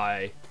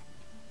die.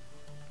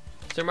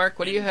 Sir Mark,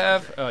 what do you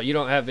have? Oh, you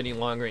don't have any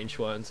long-range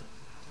ones.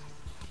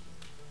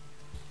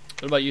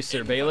 What about you,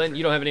 Sir Balin?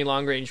 You don't have any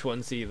long-range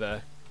ones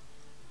either.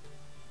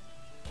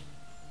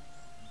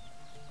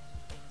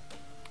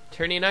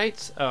 Tourney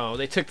Knights? Oh,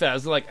 they took that. I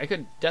was like, I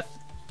could death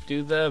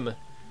do them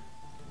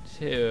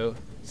too.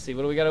 Let's see,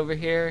 what do we got over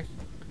here?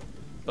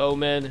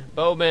 Bowmen,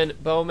 bowmen,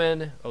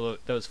 bowmen. Oh,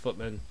 those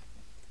footmen.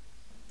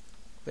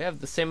 We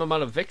have the same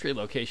amount of victory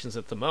locations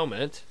at the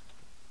moment.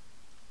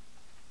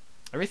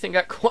 Everything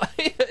got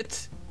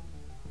quiet.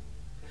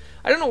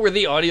 I don't know where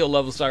the audio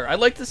levels are. I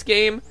like this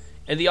game,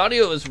 and the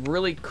audio is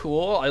really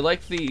cool. I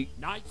like the...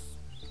 Knights.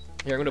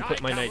 Here, I'm going to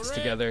put my knights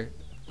together.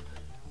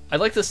 I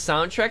like the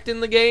soundtrack in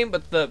the game,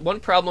 but the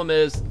one problem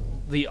is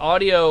the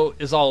audio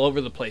is all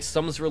over the place.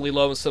 Some's really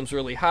low and some's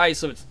really high,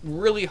 so it's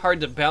really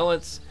hard to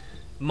balance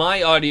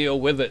my audio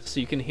with it so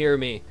you can hear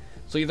me.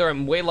 So either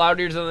I'm way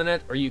louder than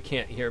it, or you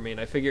can't hear me,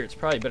 and I figure it's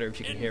probably better if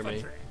you can hear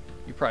me.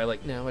 You're probably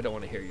like, no, I don't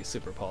want to hear you,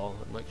 Super Paul.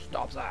 I'm like,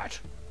 stop that.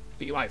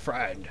 Be my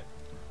friend.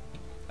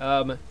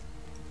 Where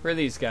are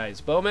these guys?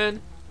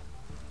 Bowmen?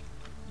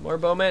 More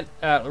bowmen?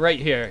 Right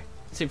here.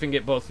 Let's see if we can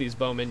get both these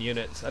bowman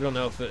units. I don't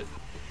know if it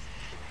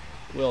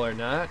will or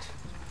not.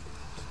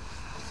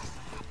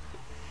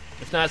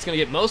 If not, it's going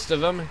to get most of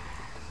them.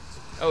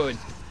 Oh,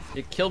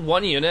 it killed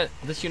one unit.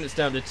 This unit's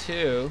down to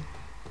 2.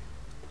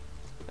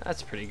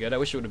 That's pretty good. I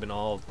wish it would have been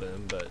all of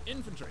them, but...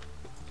 Infantry.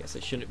 Guess I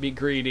shouldn't be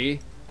greedy.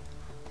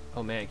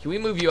 Oh man, can we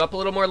move you up a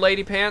little more,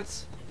 Lady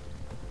Pants?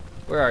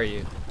 Where are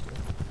you?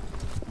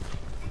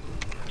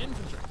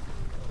 Infantry.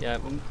 Yeah,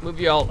 move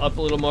you all up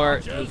a little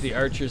more. Move the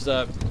archers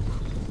up.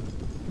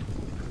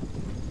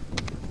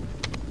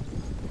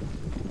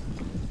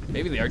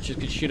 Maybe the archers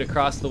could shoot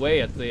across the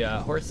way at the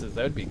horses.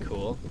 That would be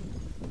cool.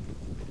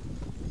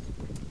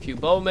 A few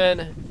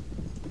bowmen.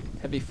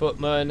 Heavy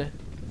footmen.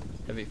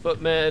 Heavy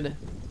footmen.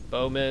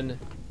 Bowmen.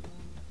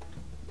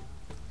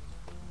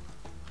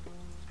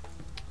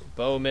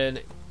 Bowmen.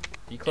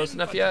 You close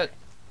enough yet?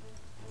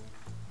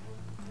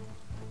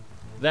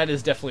 That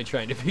is definitely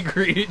trying to be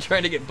greedy,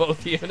 trying to get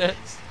both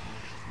units.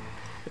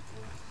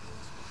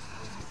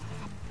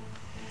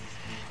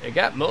 They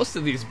got most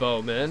of these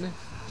bowmen.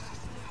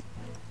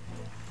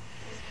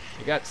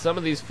 They got some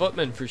of these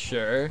footmen for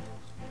sure.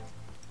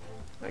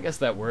 I guess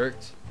that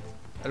worked.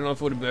 I don't know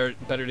if it would have been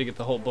better to get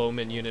the whole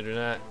bowman unit or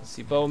not. Let's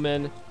see,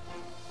 bowmen.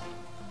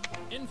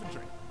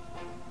 Infantry.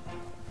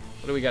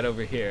 What do we got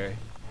over here?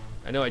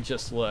 I know I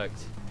just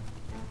looked.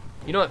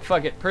 You know what?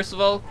 Fuck it.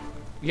 Percival,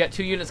 you got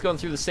 2 units going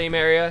through the same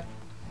area.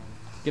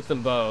 Get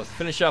them both.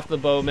 Finish off the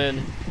bowmen.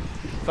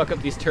 Fuck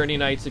up these tourney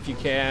knights if you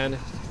can.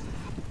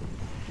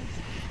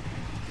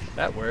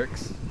 That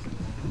works.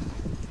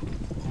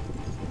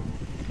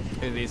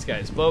 Look at these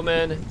guys.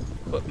 Bowmen,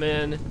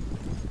 footmen.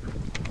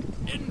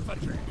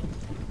 Infantry.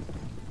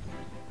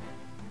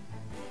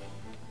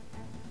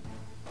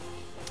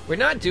 We're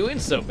not doing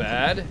so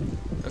bad.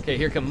 Okay,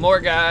 here come more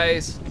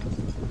guys.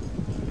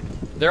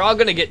 They're all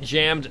gonna get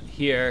jammed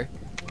here.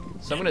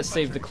 So I'm gonna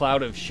save the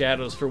Cloud of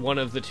Shadows for one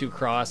of the 2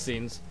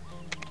 crossings.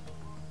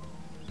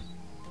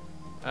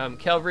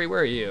 Cavalry,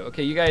 where are you?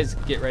 Okay, you guys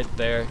get right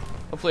there.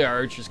 Hopefully our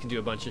archers can do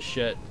a bunch of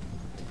shit.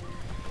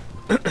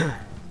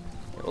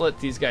 We'll let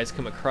these guys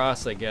come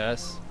across, I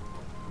guess.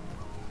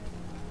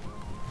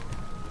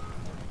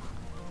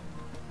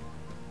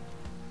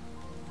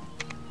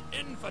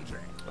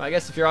 Infantry. Well, I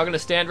guess if you're all gonna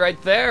stand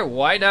right there,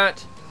 why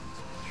not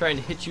try and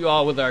hit you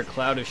all with our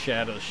Cloud of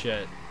Shadows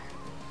shit?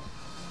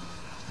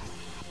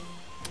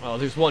 Oh,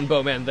 there's one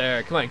bowman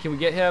there. Come on, can we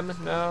get him?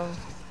 No.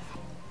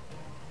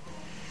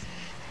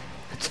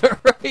 It's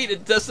alright,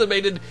 it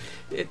decimated.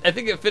 I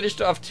think it finished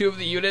off 2 of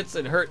the units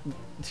and hurt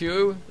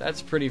 2.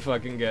 That's pretty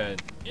fucking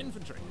good.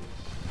 Infantry.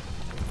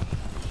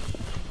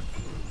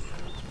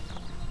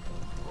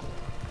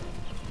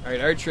 Alright,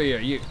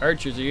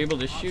 archers, are you able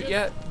to shoot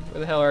yet? Where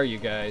the hell are you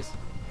guys?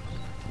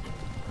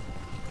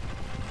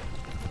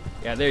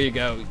 Yeah, there you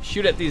go.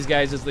 Shoot at these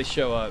guys as they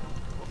show up.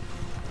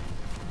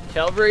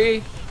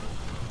 Cavalry,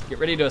 get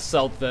ready to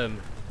assault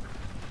them.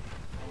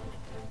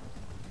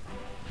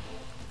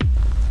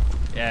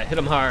 Yeah, hit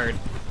them hard.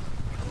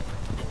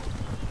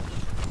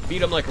 Beat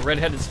them like a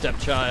red-headed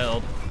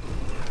stepchild.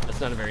 That's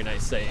not a very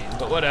nice saying,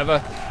 but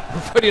whatever. We're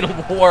fighting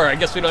a war. I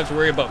guess we don't have to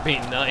worry about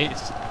being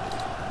nice.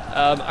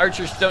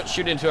 Archers, don't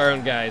shoot into our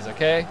own guys,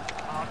 okay?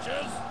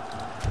 Archers.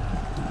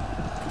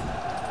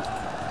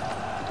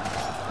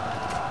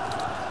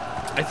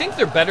 I think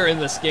they're better in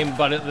this game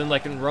about it than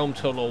like in Rome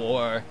Total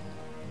War.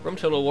 Rome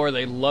Total War,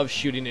 they love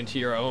shooting into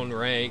your own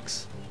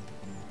ranks.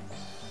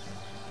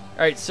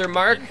 Alright, Sir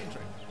Mark.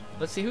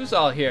 Let's see who's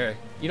all here.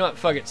 You know what,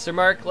 fuck it. Sir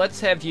Mark,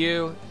 let's have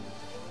you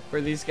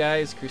for these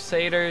guys.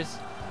 Crusaders.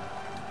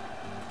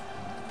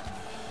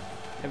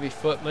 Heavy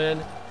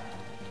footmen.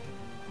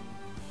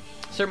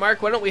 Sir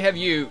Mark, why don't we have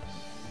you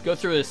go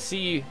through the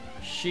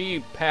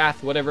she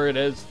path, whatever it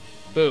is.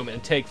 Boom,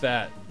 and take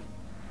that.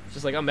 It's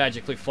just like, I'll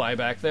magically fly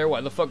back there.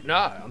 Why the fuck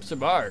not? I'm Sir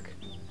Mark.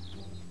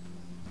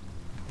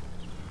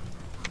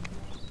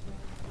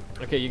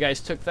 Okay, you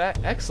guys took that.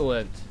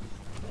 Excellent.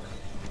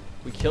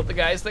 We killed the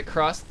guys that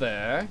crossed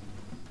there.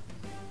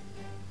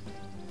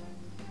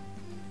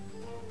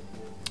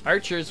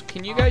 Archers,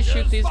 can you guys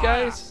shoot these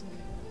guys?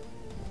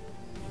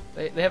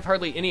 They have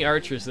hardly any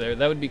archers there.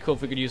 That would be cool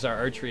if we could use our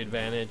archery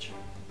advantage.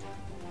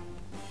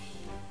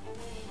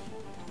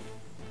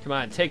 Come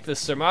on, take this,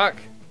 Sir Mark.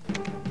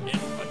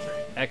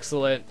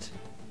 Excellent.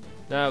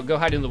 Now, go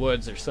hide in the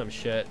woods or some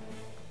shit.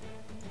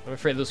 I'm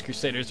afraid those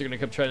Crusaders are going to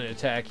come trying to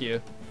attack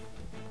you.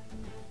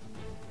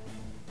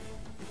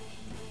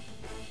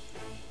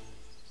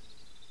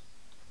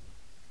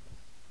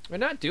 We're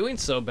not doing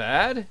so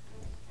bad.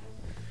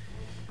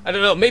 I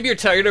don't know, maybe you're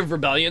tired of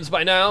rebellions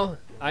by now.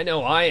 I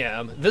know I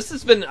am. This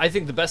has been, I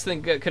think, the best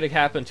thing that could have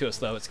happened to us,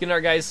 though. It's getting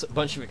our guys a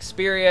bunch of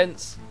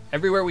experience.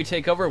 Everywhere we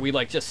take over, we,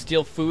 like, just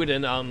steal food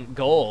and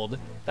gold.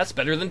 That's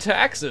better than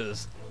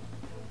taxes.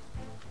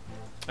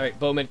 Alright,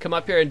 Bowman, come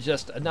up here and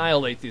just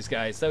annihilate these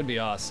guys. That would be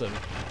awesome.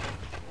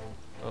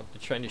 Oh,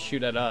 they're trying to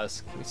shoot at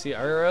us. Can we see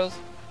our arrows?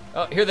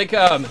 Oh, here they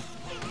come.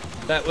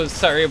 That was,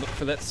 sorry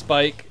for that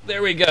spike.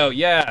 There we go,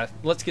 yeah.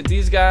 Let's get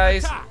these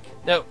guys.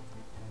 No.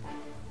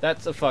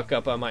 That's a fuck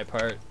up on my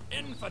part.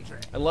 Infantry.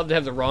 I love to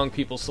have the wrong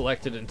people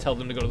selected and tell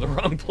them to go to the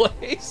wrong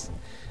place.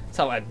 That's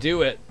how I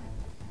do it.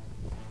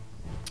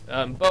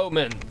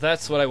 Bowman.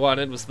 That's what I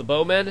wanted, was the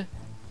bowman.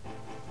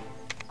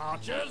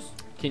 Archers.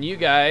 Can you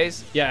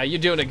guys... Yeah, you're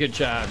doing a good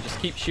job. Just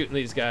keep shooting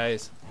these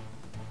guys.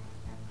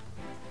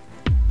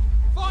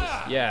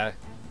 Fire. Yeah.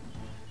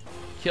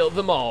 Kill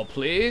them all,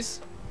 please.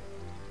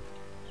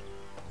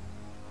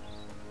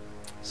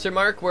 Sir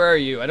Mark, where are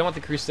you? I don't want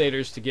the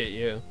Crusaders to get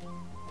you.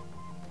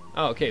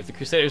 Oh, okay. If the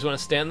Crusaders want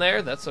to stand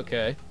there, that's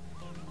okay.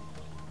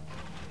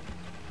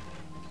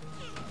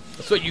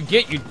 That's what you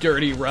get, you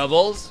dirty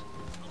rebels.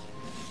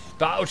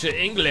 Bow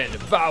to England.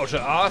 Bow to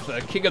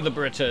Arthur, King of the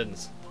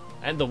Britons.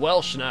 And the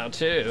Welsh now,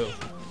 too.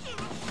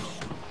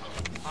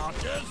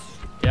 Archers.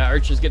 Yeah,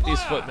 archers, get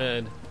these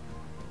footmen.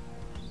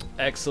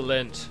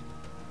 Excellent.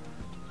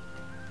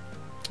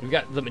 We've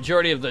got the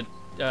majority of the...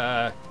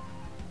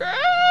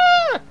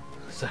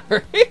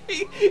 Sorry.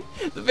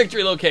 The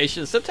victory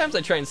locations. Sometimes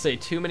I try and say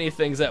too many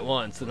things at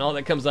once, and all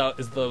that comes out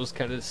is those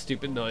kind of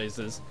stupid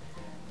noises.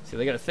 See,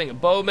 they got a thing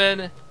of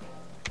bowmen.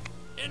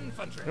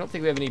 Infantry. I don't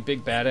think we have any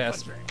big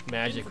badass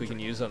magic we can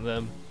use on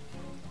them.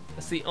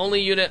 That's the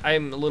only unit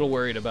I'm a little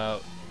worried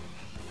about.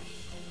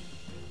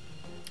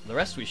 The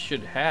rest we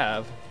should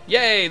have.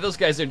 Yay! Those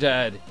guys are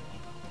dead.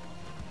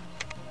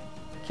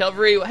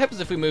 Cavalry, what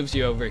happens if we moves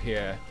you over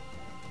here?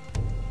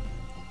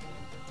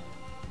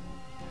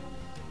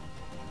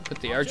 Put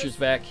the archers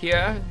back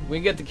here. We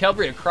can get the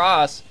cavalry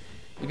across.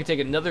 We can take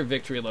another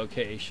victory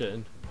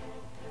location.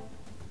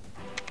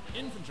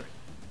 Infantry.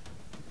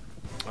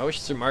 I wish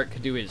Sir Mark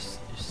could do his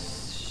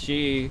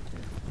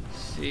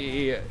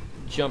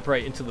jump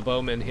right into the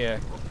bowman here.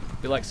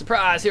 Be like,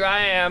 surprise, here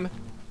I am.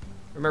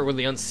 Remember when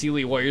the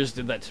Unseelie warriors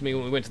did that to me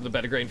when we went to the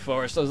Better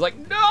Forest? I was like,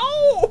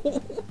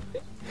 no!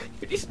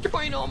 You're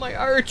destroying all my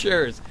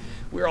archers.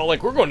 We were all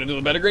like, we're going into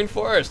the Better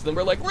Forest. Then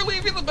we're like, we're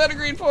leaving the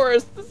Better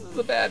Forest. This is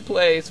a bad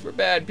place for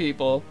bad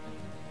people.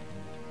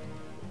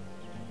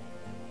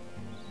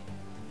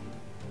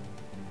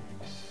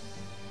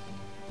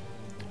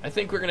 I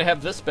think we're going to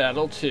have this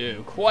battle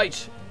too,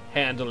 quite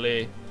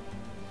handily.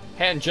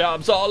 Hand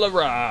jobs all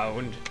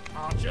around.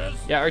 Archers.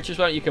 Yeah, archers,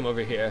 why don't you come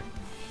over here?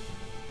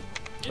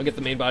 I'll get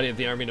the main body of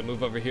the army to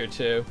move over here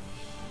too.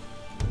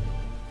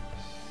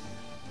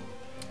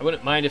 I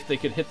wouldn't mind if they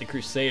could hit the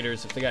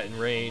Crusaders if they got in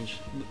range.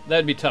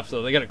 That'd be tough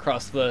though, they gotta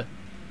cross the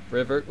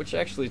river, which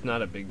actually is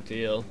not a big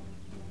deal.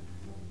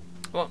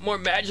 I want more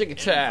magic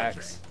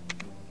attacks.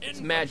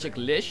 It's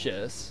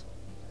magic-licious.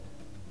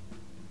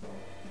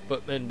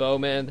 Footmen,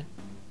 bowmen.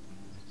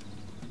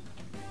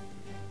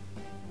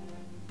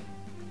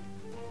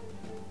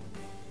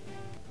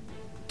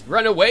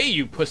 Run away,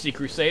 you pussy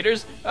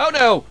Crusaders! Oh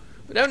no!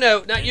 No,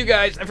 no, not you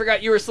guys. I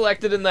forgot you were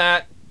selected in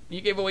that. You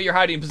gave away your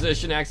hiding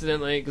position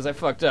accidentally because I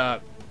fucked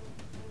up.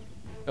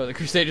 Oh, the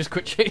Crusaders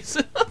quit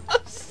chasing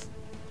us.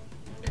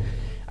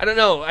 I don't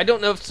know. I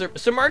don't know if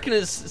Sir Mark and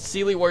his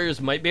Sealy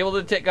Warriors might be able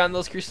to take on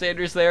those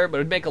Crusaders there, but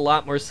it would make a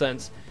lot more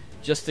sense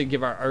just to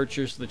give our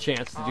archers the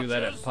chance to do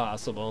that if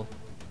possible.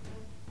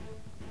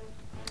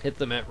 Hit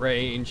them at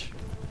range.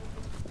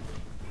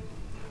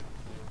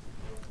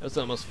 That was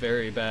almost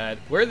very bad.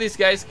 Where are these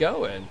guys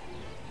going?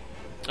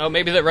 Oh,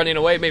 maybe they're running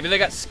away. Maybe they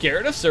got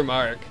scared of Sir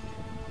Mark.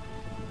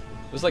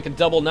 It was like a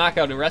double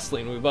knockout in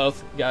wrestling. We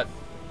both got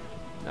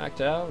knocked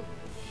out.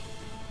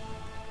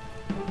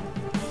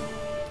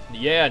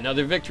 Yeah,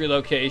 another victory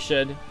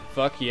location.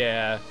 Fuck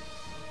yeah.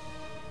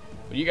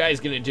 What are you guys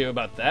gonna do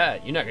about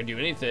that? You're not gonna do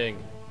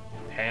anything.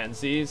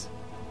 Pansies.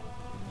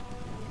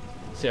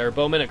 See our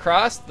bowmen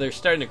across? They're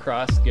starting to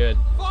cross. Good.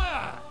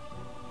 Fire!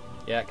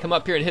 Yeah, come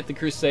up here and hit the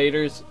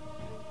Crusaders.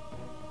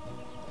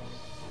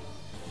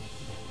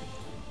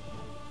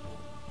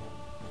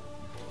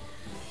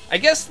 I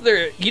guess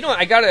they're, you know,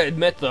 I gotta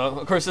admit though,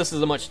 of course this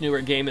is a much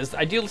newer game, is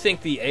I do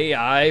think the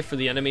AI for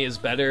the enemy is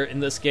better in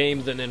this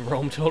game than in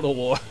Rome Total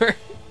War.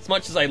 As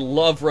much as I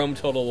love Rome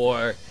Total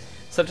War,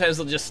 sometimes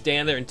they'll just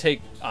stand there and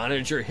take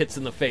onager hits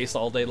in the face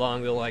all day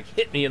long. They'll like,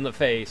 hit me in the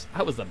face.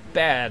 I was a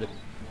bad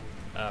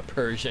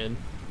Persian.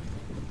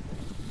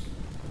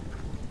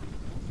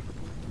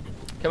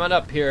 Come on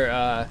up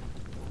here,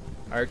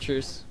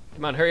 archers.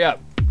 Come on, hurry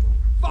up.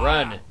 Fire!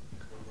 Run.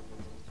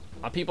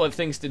 Our people have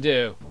things to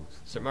do.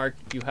 Sir Mark,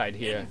 you hide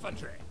here.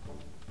 Infantry.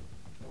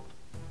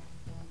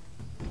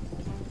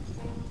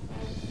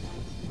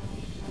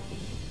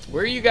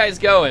 Where are you guys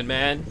going,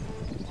 man?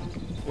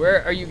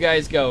 Where are you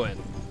guys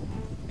going?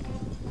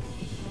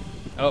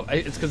 Oh,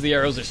 it's because the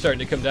arrows are starting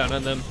to come down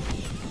on them.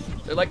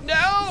 They're like,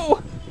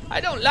 no! I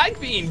don't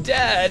like being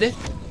dead.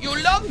 You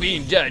love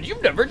being dead.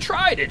 You've never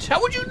tried it. How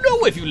would you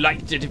know if you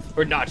liked it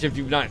or not if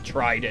you've not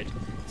tried it?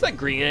 It's like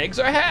green eggs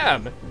or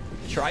ham.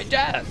 Try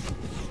death.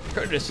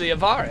 Courtesy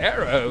of our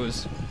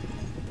arrows.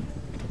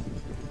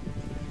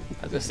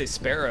 I was gonna say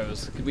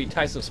sparrows. Could we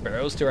tie some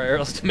sparrows to our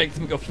arrows to make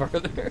them go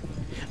further?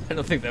 I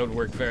don't think that would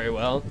work very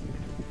well.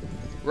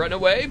 Run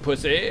away,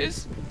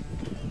 pussies.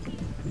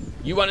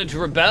 You wanted to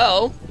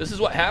rebel? This is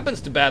what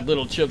happens to bad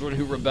little children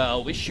who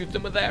rebel. We shoot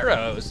them with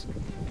arrows.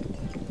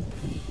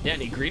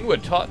 Nanny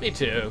Greenwood taught me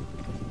to.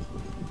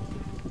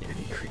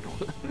 Nanny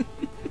Greenwood.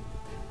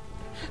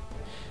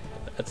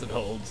 That's an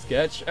old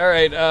sketch.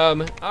 Alright,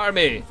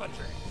 army.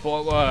 Infantry.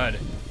 Forward.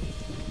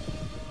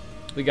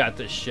 We got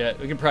this shit.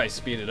 We can probably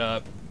speed it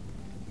up.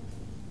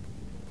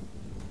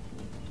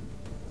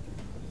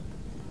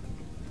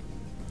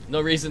 No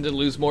reason to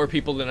lose more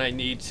people than I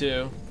need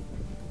to.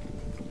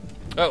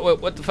 Oh,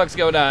 what the fuck's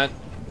going on?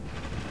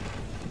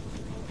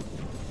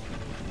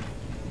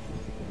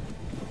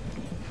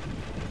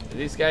 Are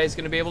these guys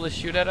gonna be able to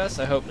shoot at us?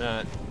 I hope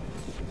not.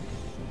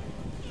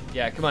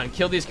 Yeah, come on,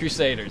 kill these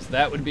Crusaders.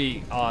 That would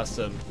be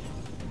awesome.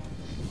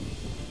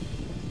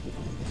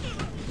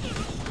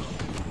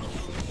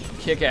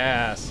 Kick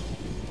ass.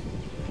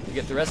 You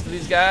get the rest of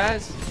these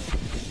guys?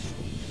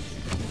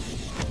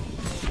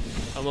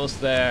 Almost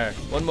there.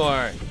 One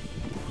more.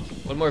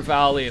 One more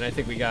volley and I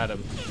think we got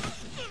him.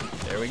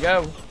 There we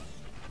go.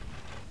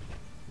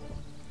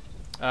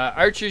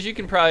 Archers, you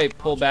can probably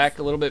pull back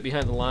a little bit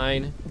behind the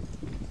line.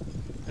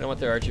 I don't want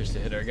their archers to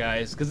hit our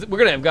guys, because we're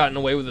going to have gotten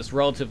away with this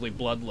relatively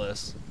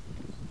bloodless.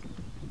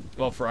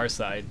 Well, for our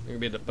side. There's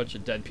going to be a bunch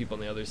of dead people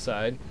on the other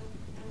side.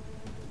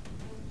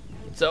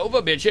 It's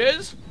over,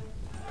 bitches!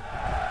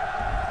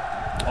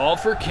 All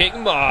for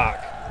King Mark!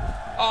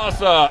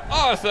 Arthur!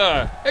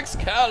 Arthur!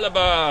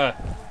 Excalibur!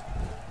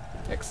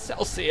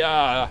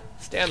 Excelsior!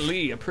 Stan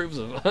Lee approves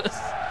of us.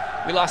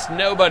 We lost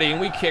nobody and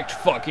we kicked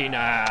fucking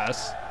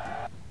ass.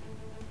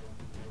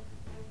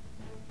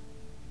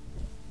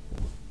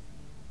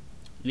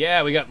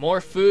 Yeah, we got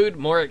more food,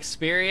 more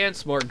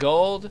experience, more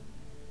gold.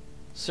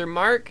 Sir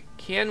Mark,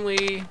 can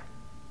we...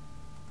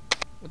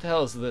 What the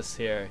hell is this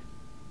here?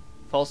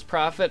 False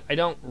prophet? I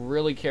don't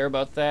really care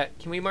about that.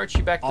 Can we march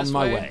you back this way? On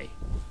my way.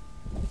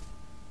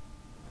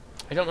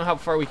 I don't know how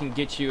far we can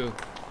get you.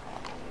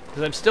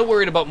 Because I'm still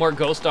worried about more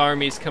ghost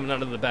armies coming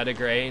out of the bed of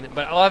grain.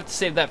 But I'll have to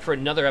save that for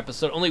another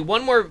episode. Only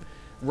one more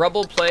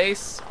rebel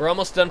place. We're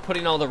almost done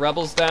putting all the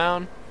rebels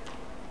down.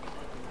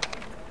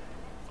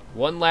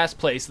 One last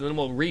place, and then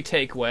we'll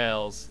retake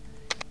Wales.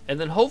 And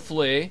then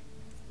hopefully,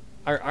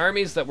 our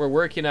armies that we're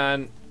working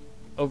on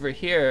over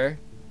here...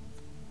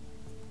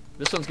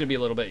 This one's going to be a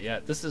little bit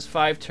yet. This is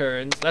 5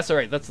 turns. That's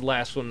alright, that's the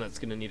last one that's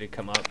going to need to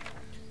come up.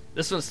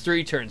 This one's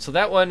 3 turns. So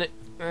that one...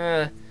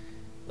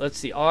 let's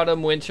see,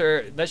 autumn,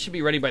 winter. That should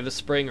be ready by the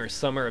spring or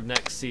summer of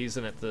next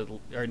season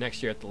or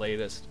next year at the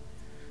latest.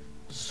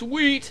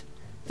 Sweet!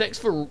 Thanks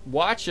for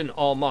watching,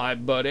 all my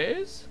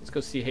buddies. Let's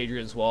go see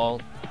Hadrian's Wall.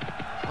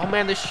 Oh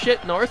man, there's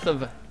shit north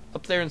of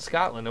up there in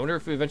Scotland. I wonder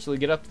if we eventually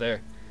get up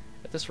there.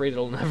 At this rate,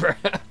 it'll never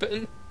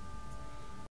happen.